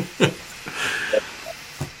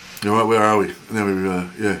 All right, where are we? Now we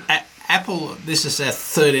Apple, this is our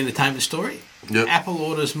third entertainment story. Yep. Apple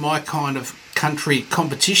orders My Kind of Country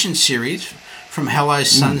competition series from Hello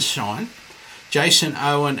Sunshine, Jason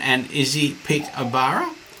Owen and Izzy Pick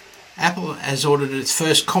Obara. Apple has ordered its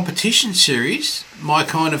first competition series, My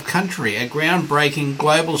Kind of Country, a groundbreaking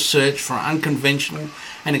global search for unconventional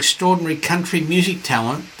and extraordinary country music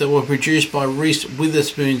talent that were produced by Reese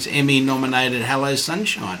Witherspoon's Emmy-nominated Hello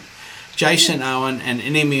Sunshine, Jason Owen and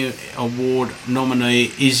an Emmy Award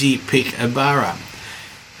nominee Izzy Pick Obara.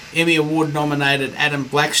 Emmy Award nominated Adam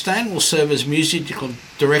Blackstone will serve as musical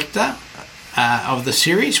director of the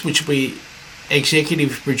series, which will be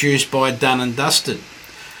executive produced by Dun and Dusted.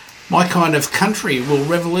 My Kind of Country will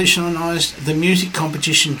revolutionise the music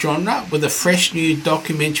competition genre with a fresh new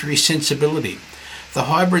documentary sensibility. The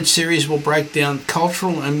hybrid series will break down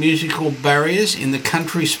cultural and musical barriers in the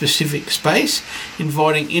country-specific space,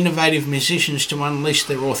 inviting innovative musicians to unleash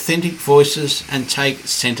their authentic voices and take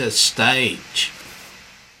centre stage.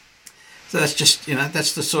 So that's just,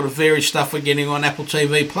 that's the sort of varied stuff we're getting on Apple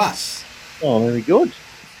TV Plus. Oh, very good.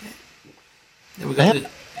 Then we've got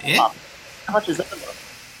How much is that?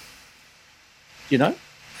 Do you know?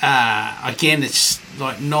 Again, it's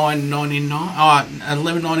like $9.99. Oh,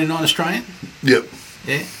 $11.99 Australian. Yep.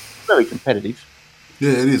 Yeah. Very competitive.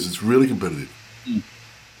 Yeah, it is. It's really competitive. Yeah,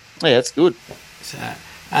 that's good. So,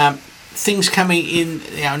 things coming in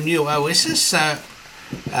our new OSs. So,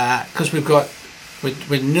 because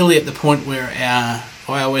we're nearly at the point where our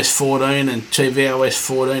iOS 14 and tvOS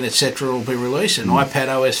 14, etc., will be released, and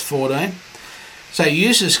iPadOS 14. So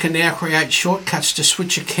users can now create shortcuts to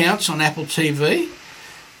switch accounts on Apple TV.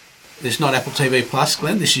 This is not Apple TV Plus,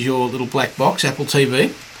 Glenn. This is your little black box, Apple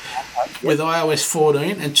TV, with iOS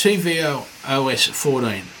 14 and tvOS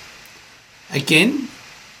 14. Again,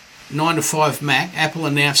 9 to 5 Mac, Apple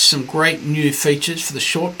announced some great new features for the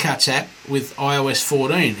Shortcuts app with iOS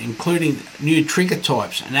 14, including new trigger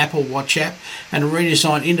types, an Apple Watch app, and a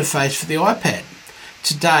redesigned interface for the iPad.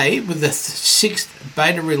 Today, with the 6th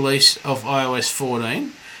beta release of iOS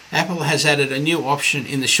 14, Apple has added a new option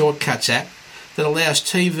in the Shortcuts app that allows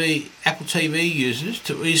Apple TV users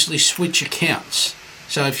to easily switch accounts.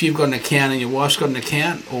 So if you've got an account and your wife's got an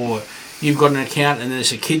account, or you've got an account and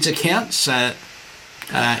there's a kid's account, so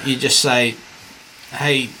you just say,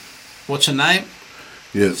 hey, what's her name?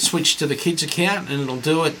 Yeah. Switch to the kids' account and it'll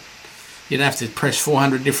do it. You don't have to press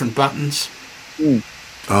 400 different buttons.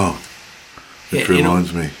 Oh, it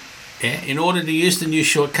reminds me. Yeah, in order to use the new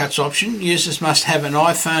Shortcuts option, users must have an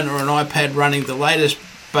iPhone or an iPad running the latest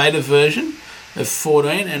beta version of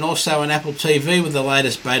 14 and also an Apple TV with the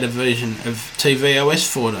latest beta version of tvOS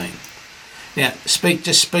 14. Now,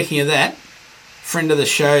 speaking of that, friend of the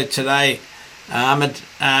show today, Ahmed,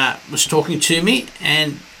 was talking to me,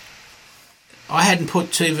 and I hadn't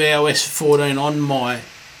put tvOS 14 on my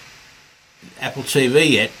Apple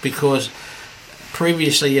TV yet because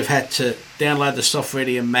previously you've had to download the software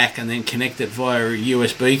to your Mac and then connect it via a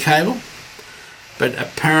USB cable. But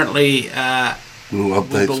apparently,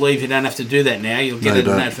 we believe you don't have to do that now. You'll get a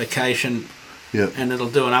notification, and it'll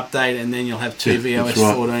do an update, and then you'll have tvOS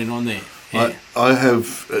 14 on there. Yeah. I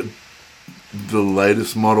have the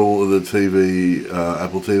latest model of the TV,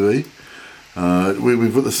 Apple TV.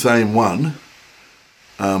 We've got the same one.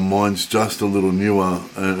 Mine's just a little newer,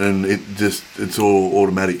 and it's all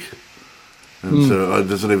automatic. And so it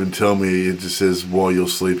doesn't even tell me. It just says while you're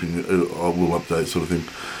sleeping, I will update, sort of thing.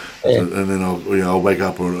 Yeah. So, and then I'll wake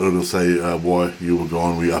up and it'll say why you were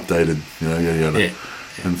gone. We updated, Yeah.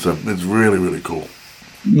 And so it's really, really cool.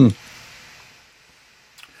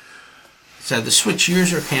 So the switch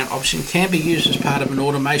user account option can be used as part of an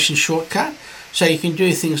automation shortcut. So you can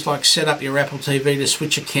do things like set up your Apple TV to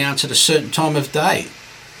switch accounts at a certain time of day.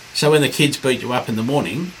 So when the kids beat you up in the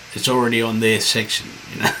morning, it's already on their section,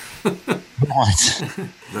 Right.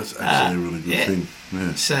 That's actually a really good thing.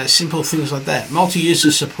 Yeah. So simple things like that.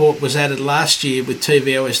 Multi-user support was added last year with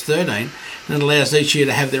tvOS 13, and it allows each year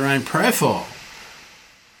to have their own profile.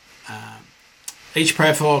 Each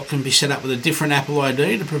profile can be set up with a different Apple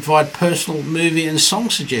ID to provide personal movie and song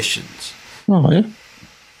suggestions. Oh, yeah.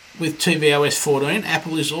 With tvOS 14,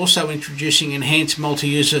 Apple is also introducing enhanced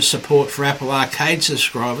multi-user support for Apple Arcade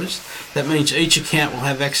subscribers. That means each account will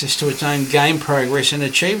have access to its own game progress and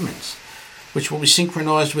achievements, which will be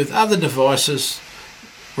synchronized with other devices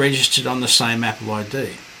registered on the same Apple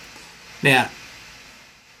ID. Now,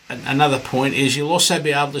 another point is you'll also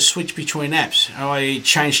be able to switch between apps, i.e.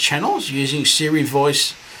 change channels using Siri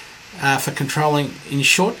voice for controlling in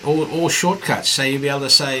shortcuts. So you'll be able to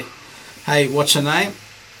say, hey, what's her name?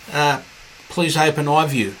 Please open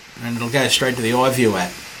iView, and it'll go straight to the iView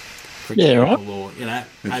app. for Yeah, right. example, or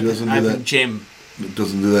If she doesn't do open that- gem. It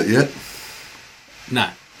doesn't do that yet. No,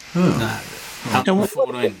 no. Up And to what-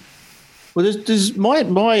 14. Well, there's my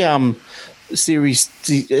series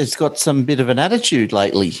has got some bit of an attitude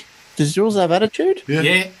lately. Does yours have attitude? Yeah.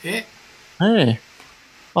 Yeah. Yeah.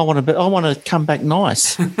 I want to come back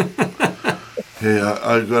nice. Yeah,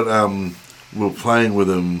 I got we were playing with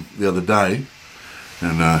them the other day,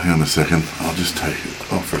 and hang on a second, I'll just take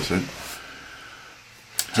it off for a second.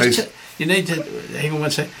 You need to hang on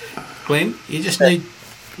one sec, Glenn. You just need,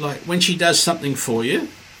 like, when she does something for you,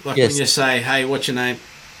 like Yes. when you say, "Hey, what's your name?"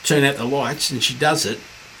 Turn out the lights, and she does it.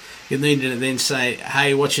 You need to then say,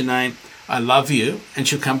 "Hey, what's your name? I love you," and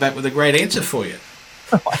she'll come back with a great answer for you.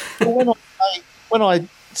 Well, when I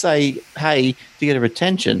say hey to get her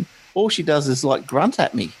attention, all she does is like grunt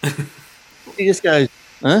at me. She just goes,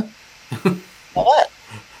 huh? Like that.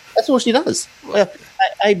 That's all she does.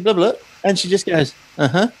 Hey, blah blah, and she just goes,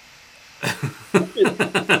 uh-huh.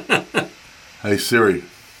 Hey Siri,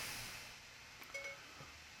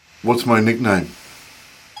 what's my nickname?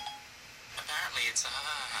 Apparently it's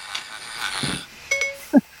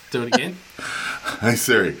Do it again. Hey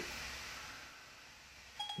Siri,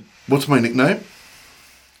 what's my nickname?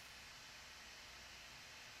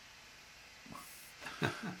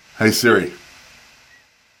 Hey Siri,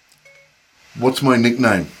 what's my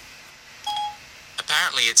nickname?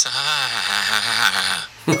 apparently it's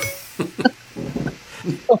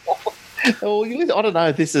Oh, I don't know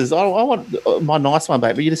if this is. I want my nice one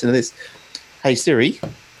back, but you listen to this. Hey Siri,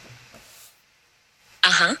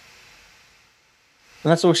 uh-huh. and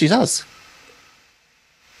that's all she does.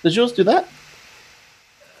 Does yours do that?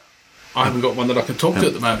 I haven't got one that I can talk to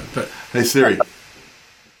at the moment, but Hey Siri,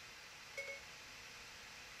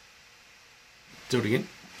 do it again.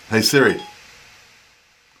 hey Siri,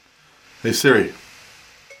 hey Siri,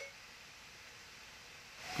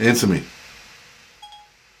 answer me.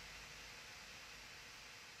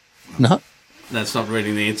 No. That's not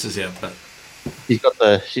reading the answers out, but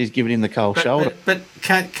She's giving him the cold shoulder. but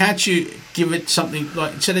can't you give it something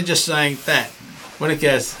like, instead of just saying that, when it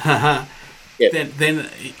goes, haha, Yeah. then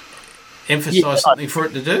emphasise Yeah. something for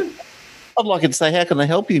it to do? I'd like it to say, "How can I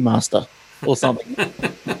help you, Master?" or something.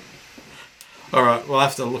 All right, we'll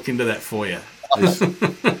have to look into that for you.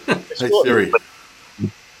 Hey Siri.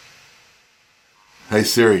 Hey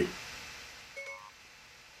Siri.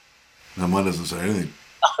 No, mine doesn't say anything.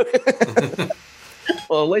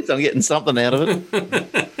 Well, at least I'm getting something out of it.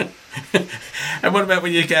 And what about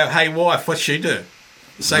when you go, "Hey wife, what's she do?"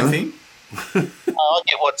 Same Huh? thing. I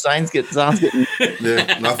get what Zane's getting.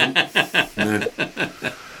 Yeah, nothing. Yeah.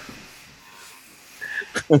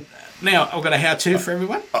 Now I've got a how-to for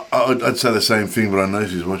everyone. I'd say the same thing, but I know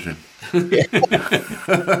she's watching.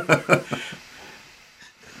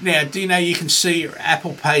 Now, do you know you can see your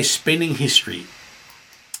Apple Pay spending history?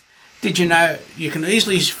 Did you know you can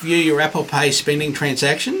easily view your Apple Pay spending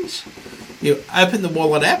transactions? You open the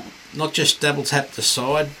wallet app, not just double tap the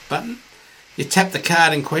side button. You tap the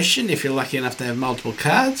card in question if you're lucky enough to have multiple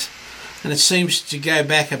cards, and it seems to go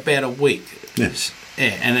back about a week. Yes.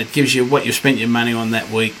 Yeah, and it gives you what you spent your money on that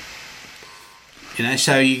week. You know,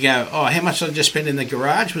 so you go, "Oh, how much did I just spend in the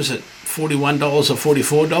garage? Was it $41 or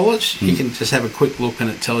 $44? You can just have a quick look and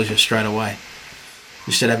it tells you straight away.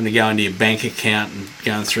 Instead of having to go into your bank account and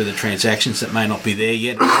going through the transactions that may not be there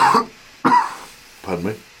yet. Pardon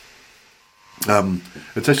me.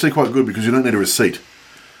 It's actually quite good because you don't need a receipt.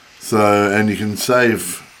 So, and you can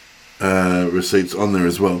save receipts on there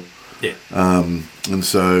as well. Yeah. And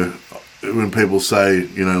so when people say,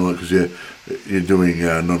 you know, like, because you're doing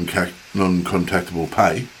non-contactable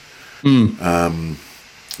pay,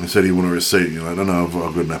 instead you want a receipt, you're like, no, I've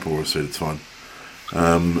got an Apple receipt, it's fine.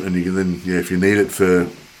 And you can then, if you need it for,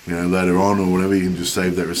 later on or whatever, you can just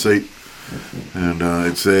save that receipt. And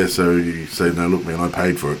it's there, so you say, no, look, man, I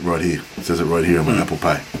paid for it right here. It says it right here on my Apple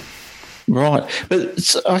Pay. Right.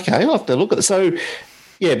 But, okay, I'll have to look at it. So,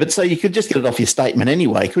 yeah, but so you could just get it off your statement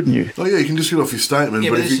anyway, couldn't you? Oh, yeah, you can just get off your statement,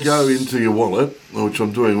 Yeah, but but if this you go is- into your wallet, which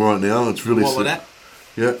I'm doing right now, it's really Wallet app,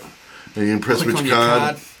 Yeah. And you can press click which on your card.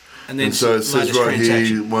 card, and then And so it says latest right here,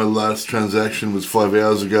 transaction. my last transaction was 5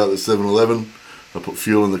 hours ago at the 7-Eleven. I put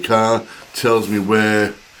fuel in the car. Tells me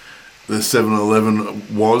where the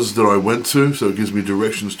 7-Eleven was that I went to. So it gives me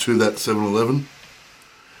directions to that 7-Eleven.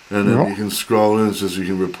 And then you can scroll in. It says you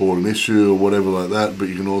can report an issue or whatever like that. But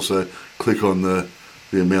you can also click on the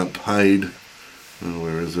amount paid. Oh,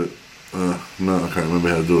 where is it? No, I can't remember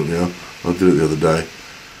how to do it now. I did it the other day.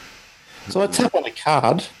 So I tap on a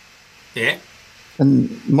card, Yeah. and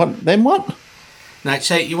then what? No,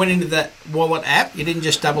 so you went into that wallet app. You didn't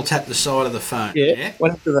just double tap the side of the phone.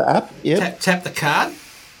 Went into the app. Yeah. Tap the card.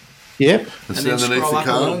 Yep. And And then underneath scroll the up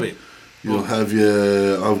a little card, bit. you'll have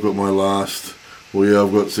I've got my last,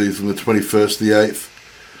 I've got, see, from the 21st to the 8th,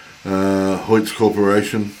 Hoyts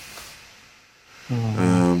Corporation.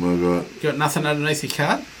 I've got, You got nothing underneath your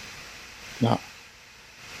card? No.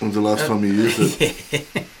 when's the last time you used it?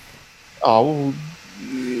 Oh,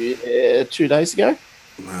 2 days ago.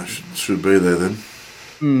 No, should be there then.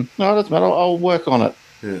 No, it doesn't matter. I'll work on it.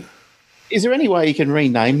 Yeah. Is there any way you can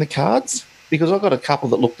rename the cards? Because I've got a couple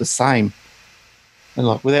that look the same. And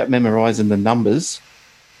like without memorising the numbers,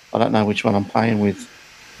 I don't know which one I'm playing with.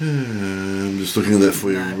 I'm just looking at that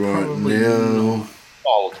for you No, right probably now. not.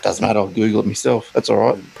 Oh, it doesn't matter. I'll Google it myself. That's all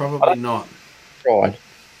right. Probably not. Tried.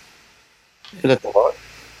 But that's all right.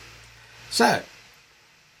 So,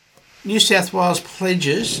 New South Wales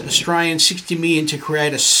pledges Australian 60 million to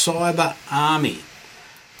create a cyber army.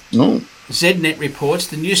 No. ZNet reports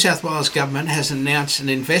the New South Wales Government has announced an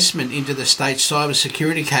investment into the state's cyber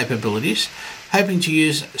security capabilities, hoping to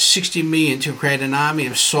use 60 million to create an army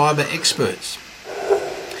of cyber experts.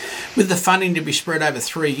 With the funding to be spread over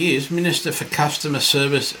 3 years, Minister for Customer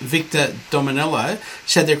Service Victor Dominello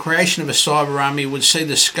said the creation of a cyber army would see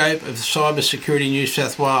the scope of cyber security in New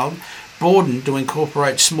South Wales broadened to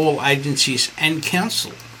incorporate small agencies and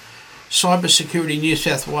council. Cybersecurity New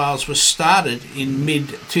South Wales was started in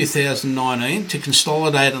mid-2019 to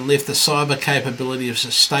consolidate and lift the cyber capability of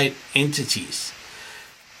state entities.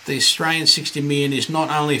 The Australian 60 million is not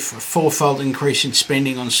only for a fourfold increase in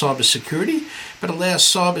spending on cybersecurity, but allows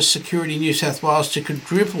Cybersecurity New South Wales to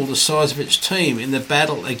quadruple the size of its team in the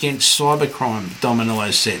battle against cybercrime,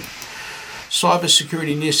 Dominello said.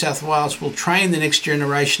 Cybersecurity New South Wales will train the next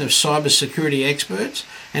generation of cybersecurity experts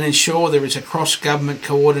and ensure there is a cross-government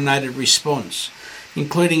coordinated response,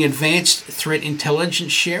 including advanced threat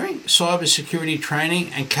intelligence sharing, cybersecurity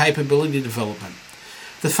training and capability development.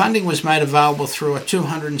 The funding was made available through a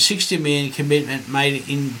 $260 million commitment made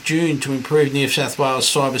in June to improve New South Wales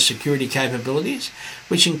cybersecurity capabilities,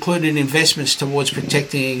 which included investments towards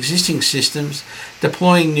protecting existing systems,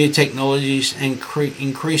 deploying new technologies and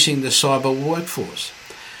increasing the cyber workforce.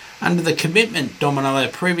 Under the commitment,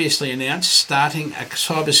 Dominello previously announced starting a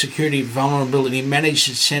cybersecurity vulnerability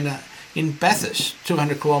management centre in Bathurst,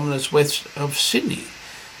 200 kilometres west of Sydney.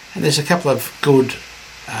 And there's a couple of good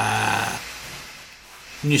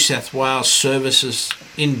New South Wales services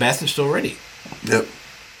in Bathurst already. Yep.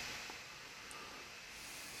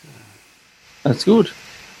 That's good.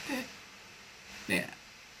 Yeah.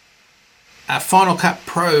 Final Cut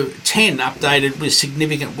Pro 10 updated with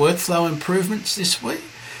significant workflow improvements this week.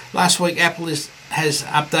 Last week, Apple has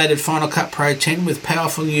updated Final Cut Pro 10 with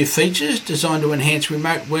powerful new features designed to enhance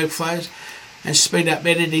remote workflows and speed up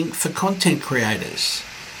editing for content creators.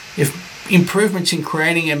 Improvements in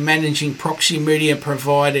creating and managing proxy media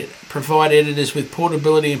provide editors with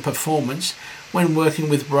portability and performance when working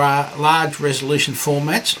with large resolution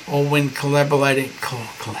formats or when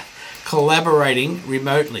collaborating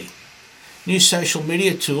remotely. New social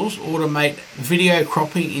media tools automate video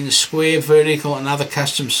cropping in square, vertical and other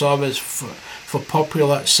custom sizes for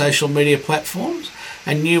popular social media platforms,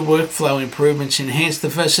 and new workflow improvements enhance the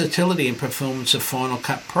versatility and performance of Final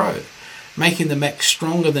Cut Pro, making the Mac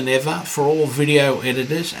stronger than ever for all video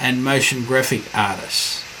editors and motion graphic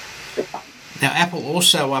artists. Now, Apple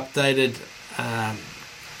also updated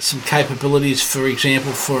some capabilities, for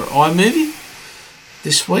example, for iMovie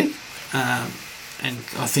this week, and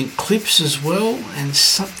I think Clips as well, and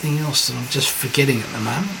something else that I'm just forgetting at the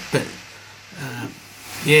moment. But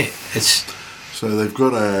yeah, it's... So they've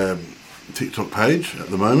got a TikTok page at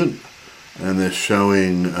the moment, and they're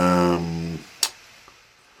showing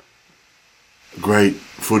great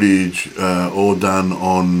footage, all done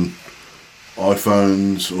on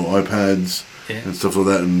iPhones or iPads and stuff like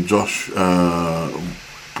that. And Josh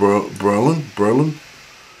Brolin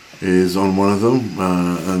is on one of them,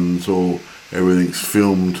 and so everything's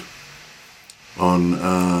filmed on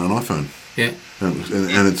an iPhone. Yeah,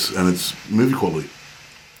 and it's movie quality.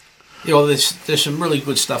 Yeah, well, there's some really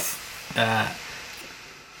good stuff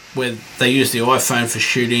where they use the iPhone for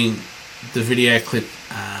shooting the video clip.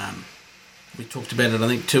 We talked about it, I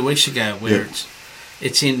think, 2 weeks ago, where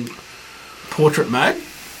it's in portrait mode,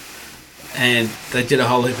 and they did a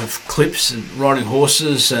whole heap of clips and riding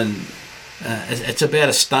horses, and it's about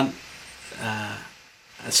a stunt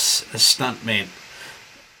man,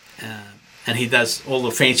 and he does all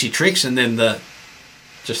the fancy tricks, and then the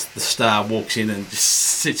star walks in and just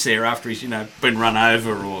sits there after he's been run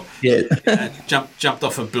over or jumped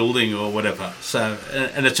off a building or whatever. So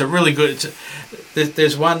and it's a really good.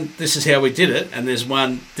 There's one. This is how we did it, and there's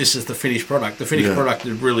one. This is the finished product. The finished product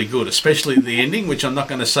is really good, especially the ending, which I'm not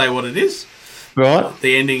going to say what it is, Right.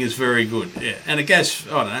 The ending is very good. Yeah, and it goes,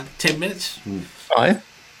 I don't know, 10 minutes. Oh, yeah.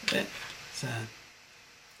 Yeah. So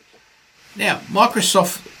now,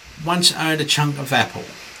 Microsoft once owned a chunk of Apple.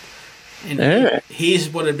 And Yeah. here's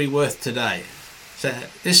what it'd be worth today. So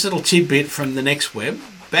this little tidbit from the Next Web.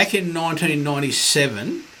 Back in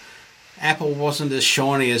 1997, Apple wasn't as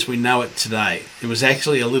shiny as we know it today. It was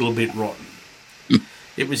actually a little bit rotten.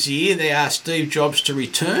 It was the year they asked Steve Jobs to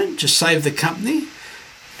return to save the company,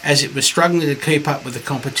 as it was struggling to keep up with the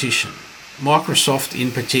competition, Microsoft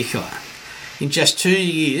in particular. In just 2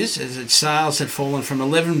 years, as its sales had fallen from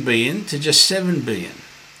 11 billion to just 7 billion.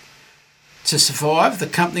 To survive, the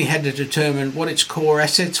company had to determine what its core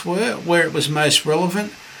assets were, where it was most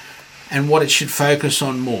relevant, and what it should focus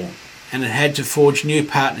on more. And it had to forge new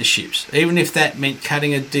partnerships, even if that meant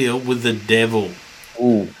cutting a deal with the devil.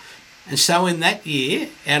 Ooh. And so in that year,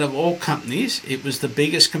 out of all companies, it was the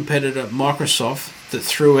biggest competitor, Microsoft, that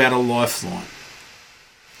threw out a lifeline.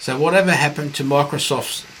 So whatever happened to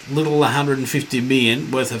Microsoft's little 150 million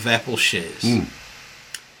worth of Apple shares?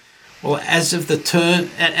 Well, as of the turn,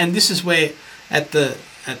 and this is where at the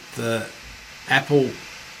Apple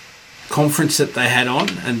conference that they had on,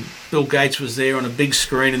 and Bill Gates was there on a big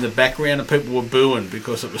screen in the background, and people were booing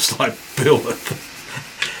because it was like Bill.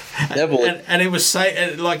 And he was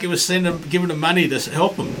saying, like, he was giving them money to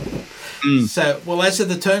help them. So, well, as of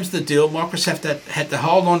the terms of the deal, Microsoft had to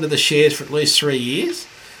hold on to the shares for at least 3 years.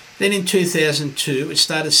 Then in 2002, it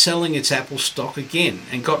started selling its Apple stock again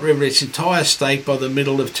and got rid of its entire stake by the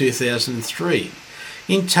middle of 2003.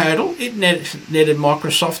 In total, it netted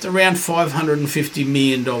Microsoft around $550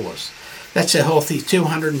 million. That's a healthy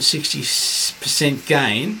 260%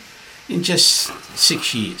 gain in just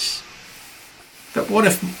 6 years. But what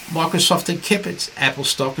if Microsoft had kept its Apple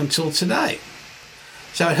stock until today?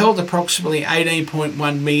 So it held approximately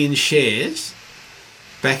 18.1 million shares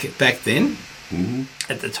back then,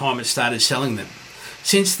 at the time it started selling them.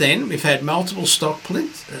 Since then, we've had multiple stock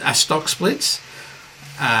splits,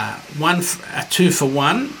 a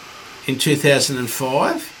 2-for-1 in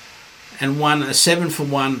 2005, and a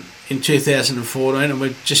 7-for-1 in 2014, and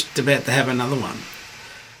we're just about to have another one.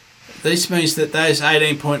 This means that those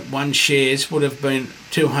 18.1 shares would have been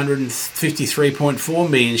 253.4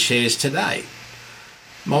 million shares today.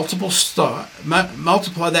 Multiply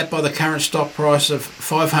that by the current stock price of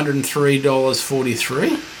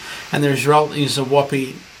 $503.43, and the result is a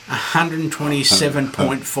whopping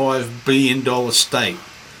 $127.5 billion stake.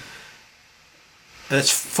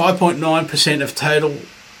 That's 5.9% of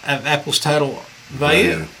Apple's total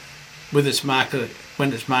value, with its market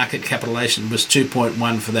when its market capitalization was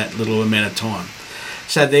 2.1 for that little amount of time.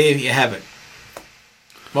 So there you have it.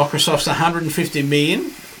 Microsoft's 150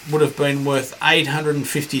 million would have been worth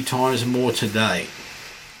 850 times more today.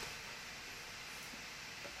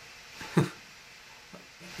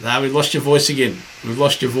 No, we lost your voice again. We've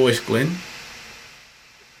lost your voice, Glenn.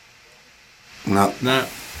 No. No.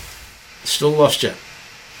 Still lost you.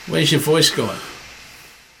 Where's your voice gone?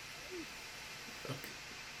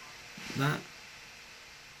 No.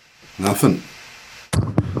 Nothing.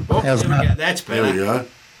 Oh, How's there we that? go. That's better. There we go.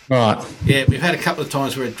 Right. Yeah, we've had a couple of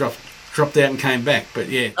times where it dropped out and came back, but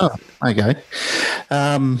yeah. Oh, okay.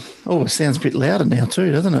 It sounds a bit louder now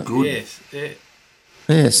too, doesn't it? Good. Yes. Yeah.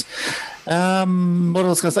 Yes. What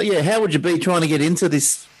else can I say? Yeah, how would you be trying to get into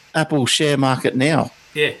this Apple share market now?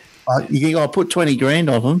 Yeah. You think I'll put 20 grand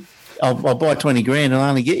on them? I'll buy 20 grand and I'll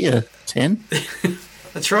only get you 10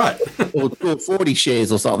 That's right. or 40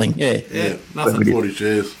 shares or something. Yeah. Yeah. Nothing. 40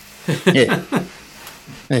 shares. Yeah.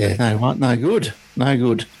 Yeah. No, what? No good. No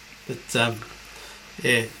good. But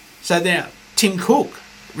yeah. So now Tim Cook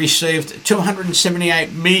received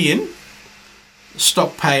 278 million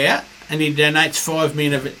stock payout, and he donates 5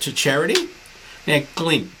 million of it to charity. Now,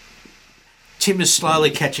 Glenn, Tim is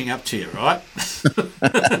slowly catching up to you, right?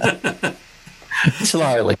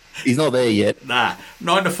 Slowly. He's not there yet. Nah.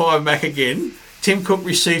 9 to 5 Mac again. Tim Cook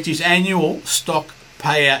received his annual stock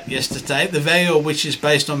payout yesterday, the value of which is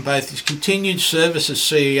based on both his continued service as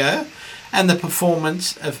CEO and the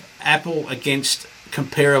performance of Apple against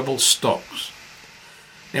comparable stocks.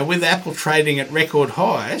 Now, with Apple trading at record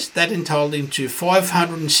highs, that entitled him to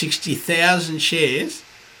 560,000 shares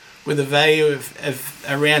with a value of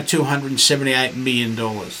around $278 million.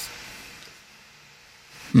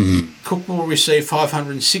 Cook will receive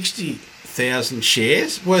 560,000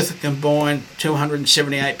 shares worth a combined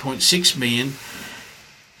 $278.6 million.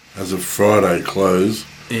 As of Friday close.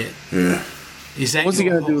 Yeah. Yeah. What's he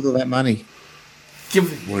going to do with all that money?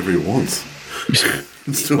 Whatever he wants.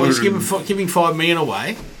 It's Well, he's 200 giving $5 million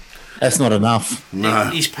away. That's not enough. No.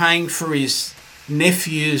 He's paying for his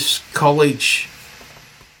nephew's college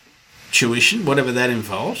tuition, whatever that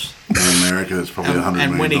involves. In America, it's probably $100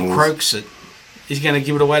 million. And when he croaks it, he's going to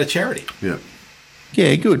give it away to charity. Yeah.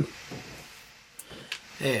 Yeah, good.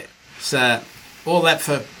 Yeah. So all that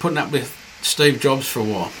for putting up with Steve Jobs for a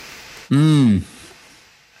while.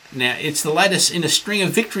 Now, it's the latest in a string of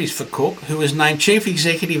victories for Cook, who was named Chief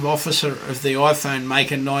Executive Officer of the iPhone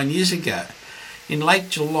maker 9 years ago. In late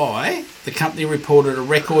July, the company reported a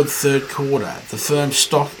record third quarter. The firm's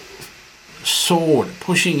stock soared,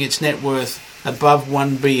 pushing its net worth above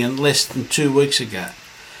 $1 billion less than 2 weeks ago.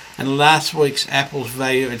 And last week's Apple's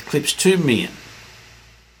value eclipsed $2 million.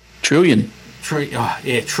 Trillion.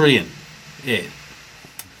 Trillion. Yeah.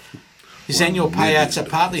 His annual payouts are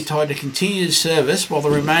partly tied to continued service, while the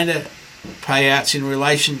remainder payouts in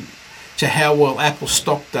relation to how well Apple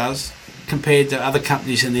stock does compared to other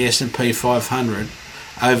companies in the S&P 500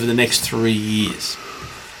 over the next 3 years.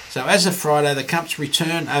 So as of Friday, the company's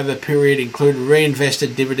return over a period including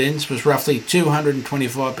reinvested dividends was roughly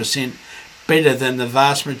 225% better than the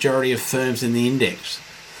vast majority of firms in the index.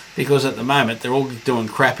 Because at the moment, they're all doing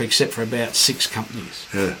crap except for about 6 companies.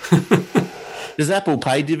 Yeah. Does Apple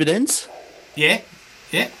pay dividends? Yeah,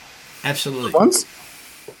 absolutely. Once?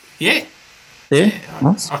 Yeah. Yeah.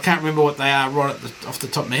 Nice. I can't remember what they are off the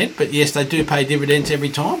top of my head, but yes, they do pay dividends every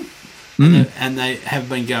time, and they have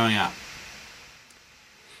been going up.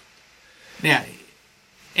 Now,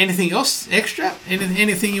 anything else extra?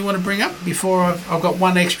 Anything you want to bring up before I've got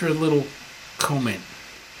one extra little comment?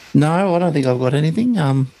 No, I don't think I've got anything.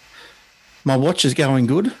 My watch is going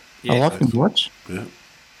good. Yeah. I like my watch. Yeah.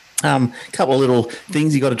 Couple of little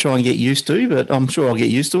things you got to try and get used to, but I'm sure I'll get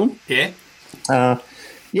used to them. Yeah.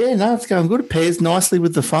 No, it's going good. It pairs nicely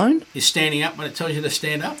with the phone. You're standing up when it tells you to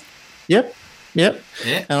stand up? Yep. Yeah.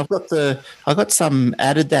 And I've got some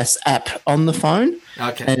Adidas app on the phone.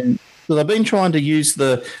 Okay. And because I've been trying to use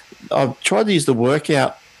I've tried to use the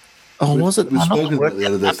workout. Oh, was it? We've No, not spoken the about the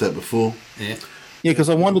Adidas app before. Yeah. Yeah, because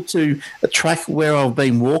I wanted to track where I've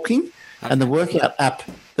been walking, and the workout app,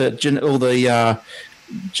 the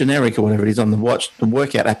generic or whatever it is on the watch, the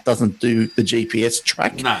workout app doesn't do the GPS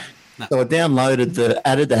track. No. So I downloaded the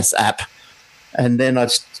Adidas app, and then I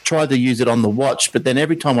tried to use it on the watch. But then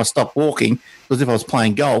every time I stopped walking, because if I was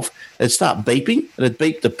playing golf, it'd start beeping. It'd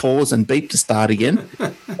beep to pause and beep to start again.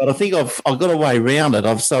 But I think I've got a way around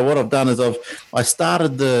it. So what I've done is I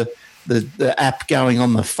started the app going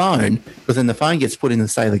on the phone, because then the phone gets put in,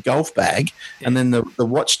 say, the golf bag, and then the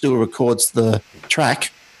watch still records the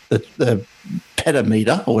track, the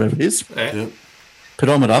pedometer or whatever it is, Yeah.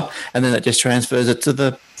 pedometer, and then it just transfers it to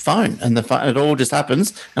the phone, and it all just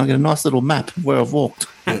happens, and I get a nice little map of where I've walked.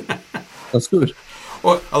 That's good.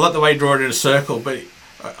 Well, I like the way you draw it in a circle, but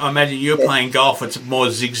I imagine you're playing golf, it's more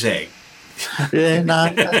zigzag. Yeah, no,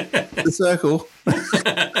 the circle.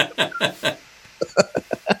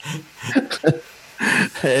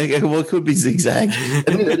 Well, it could be zigzag. I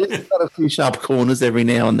mean, it's got a few sharp corners every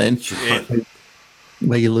now and then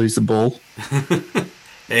where you lose the ball.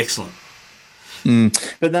 Excellent.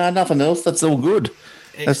 But no, nothing else. That's all good.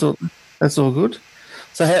 That's all good.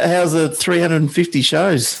 So how's the 350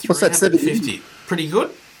 shows? What's that? 350. Pretty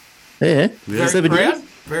good. Yeah. Very 70. proud.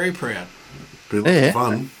 Very proud. Been lots of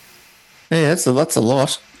fun. Yeah, that's a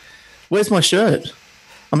lot. Where's my shirt?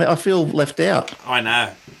 I mean, I feel left out. I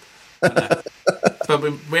know. But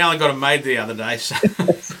we only got them made the other day, so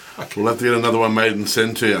We'll have to get another one made and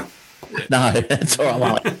send to you. No, that's all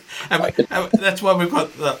right. and that's why we've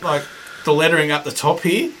got the lettering up the top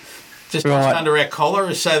here, just Right. under our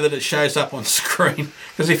collar, so that it shows up on screen.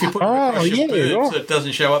 Because if you put it across your boobs, right. it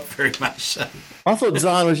doesn't show up very much. So. I thought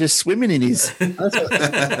Zion was just swimming in his. I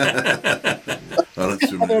don't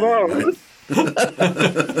swim in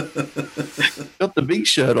Got the big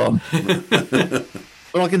shirt on.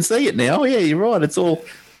 But I can see it now. Yeah, you're right. It's all,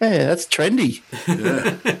 that's trendy.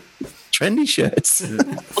 Yeah. Trendy shirts.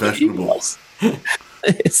 Fashionable.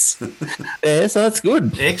 Yes. Yeah, so that's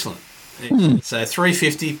good. Excellent. So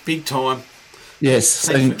 350, big time. Yes.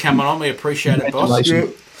 Thanks for coming on. We appreciate it, boss. Yeah.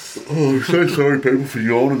 Oh, I'm so sorry, people, for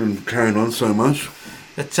yawning and carrying on so much.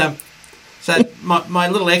 But, so my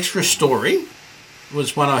little extra story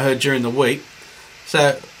was one I heard during the week.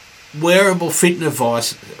 So wearable fitness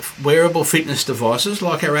devices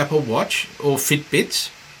like our Apple Watch or Fitbits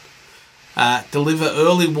deliver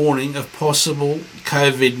early warning of possible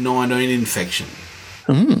COVID-19 infection.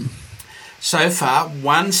 So far,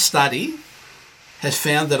 one study has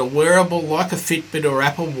found that a wearable like a Fitbit or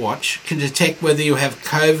Apple Watch can detect whether you have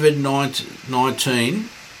COVID,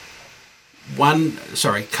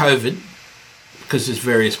 because there's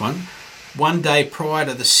various ones, 1 day prior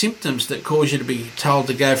to the symptoms that cause you to be told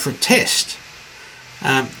to go for a test.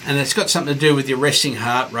 And it's got something to do with your resting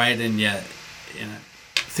heart rate and your,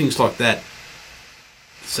 things like that.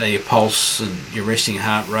 So your pulse and your resting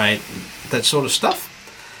heart rate, and that sort of stuff.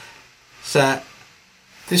 So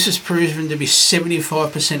this is proven to be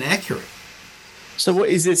 75% accurate. So what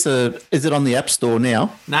is this? Is it on the App Store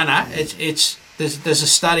now? No. It's there's a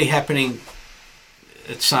study happening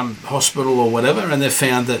at some hospital or whatever, and they've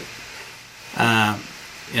found that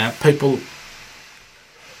people.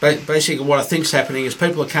 Basically, what I think's happening is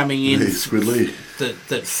people are coming in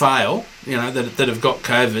that fail, that have got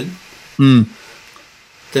COVID. Mm.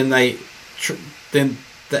 Then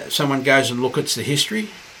someone goes and looks at the history,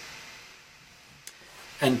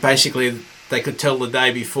 and basically they could tell the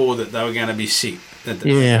day before that they were going to be sick. That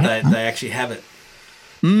they actually have it.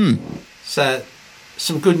 Mm. So,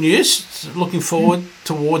 some good news. Looking forward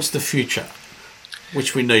towards the future,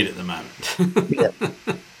 which we need at the moment. Yeah.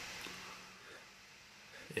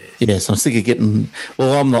 Yes, I'm sick of getting.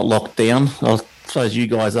 Well, I'm not locked down. I suppose you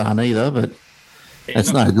guys aren't either, but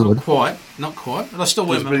it's no good. Not quite. But I still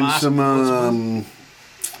wear There's my been mask. some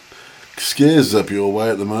scares up your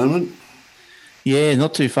way at the moment. Yeah,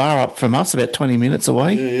 not too far up from us, about 20 minutes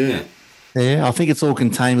away. Yeah. Yeah, I think it's all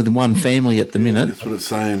contained within one family at the minute. That's what it's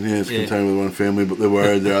saying. Yeah, it's contained with one family, but they're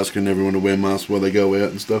worried. They're asking everyone to wear masks while they go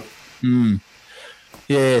out and stuff. Mm.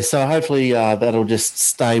 Yeah, so hopefully that'll just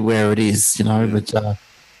stay where it is, But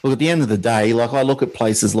look, at the end of the day, like I look at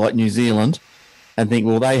places like New Zealand and think,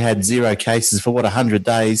 well, they had 0 cases for 100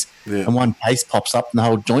 days, and one case pops up and the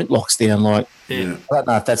whole joint locks down. Like, I don't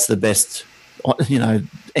know if that's the best,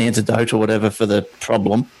 antidote or whatever for the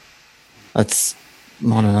problem. That's,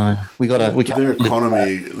 I don't know. Their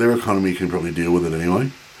economy can probably deal with it anyway,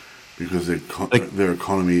 because their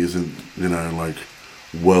economy isn't,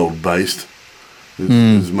 world based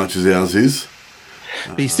as much as ours is.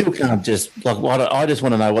 But you still can't just I just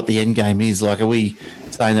want to know what the end game is. Like, are we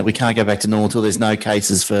saying that we can't go back to normal until there's no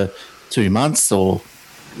cases for 2 months, or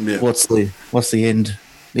what's the end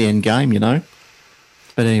game?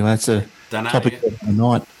 But anyway, that's a topic of the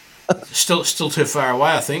night. Still too far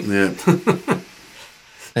away, I think. Yeah.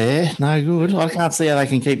 Yeah, no good. I can't see how they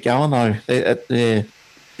can keep going though. Yeah.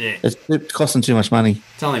 It's costing too much money.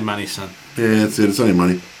 It's only money, son. Yeah, that's it. It's only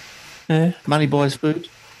money. Yeah, money buys food.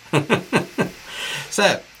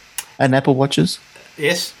 So, and Apple Watches.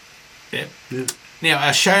 Yes. Yeah. Now,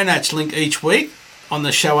 our show notes link each week on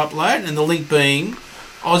the show upload, and the link being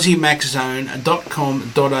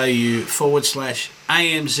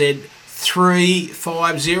aussiemaczone.com.au/AMZ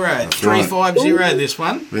 350. 350, this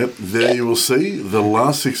one. Yep, there you will see the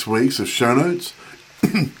last 6 weeks of show notes.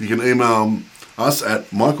 You can email us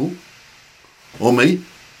at Michael or me.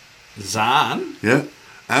 Zahn. Yeah,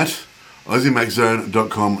 at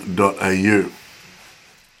aussiemaczone.com.au.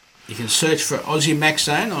 You can search for Aussie Mac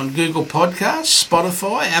Zone on Google Podcasts,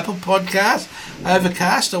 Spotify, Apple Podcasts,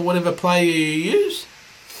 Overcast, or whatever player you use.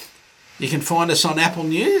 You can find us on Apple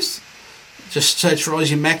News. Just search for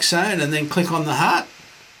Aussie Mac Zone and then click on the heart.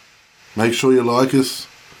 Make sure you like us.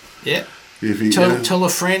 Yeah. If you tell a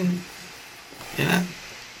friend.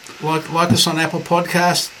 Like us on Apple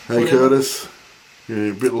Podcasts. Hey, whatever. Curtis,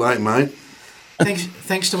 you're a bit late, mate.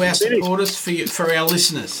 Thanks to our supporters for our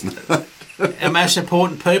listeners. Our most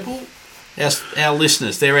important people, our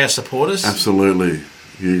listeners. They're our supporters. Absolutely.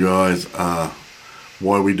 You guys are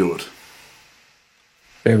why we do it.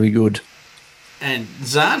 Very good. And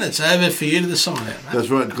Zahn, it's over for you to the sign out, mate. That's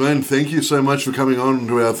right. Glenn, thank you so much for coming on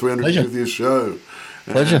to our 350th show.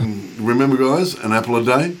 Pleasure. And remember, guys, an apple a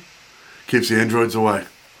day keeps the androids away.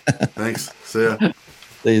 Thanks. See ya.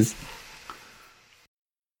 Please.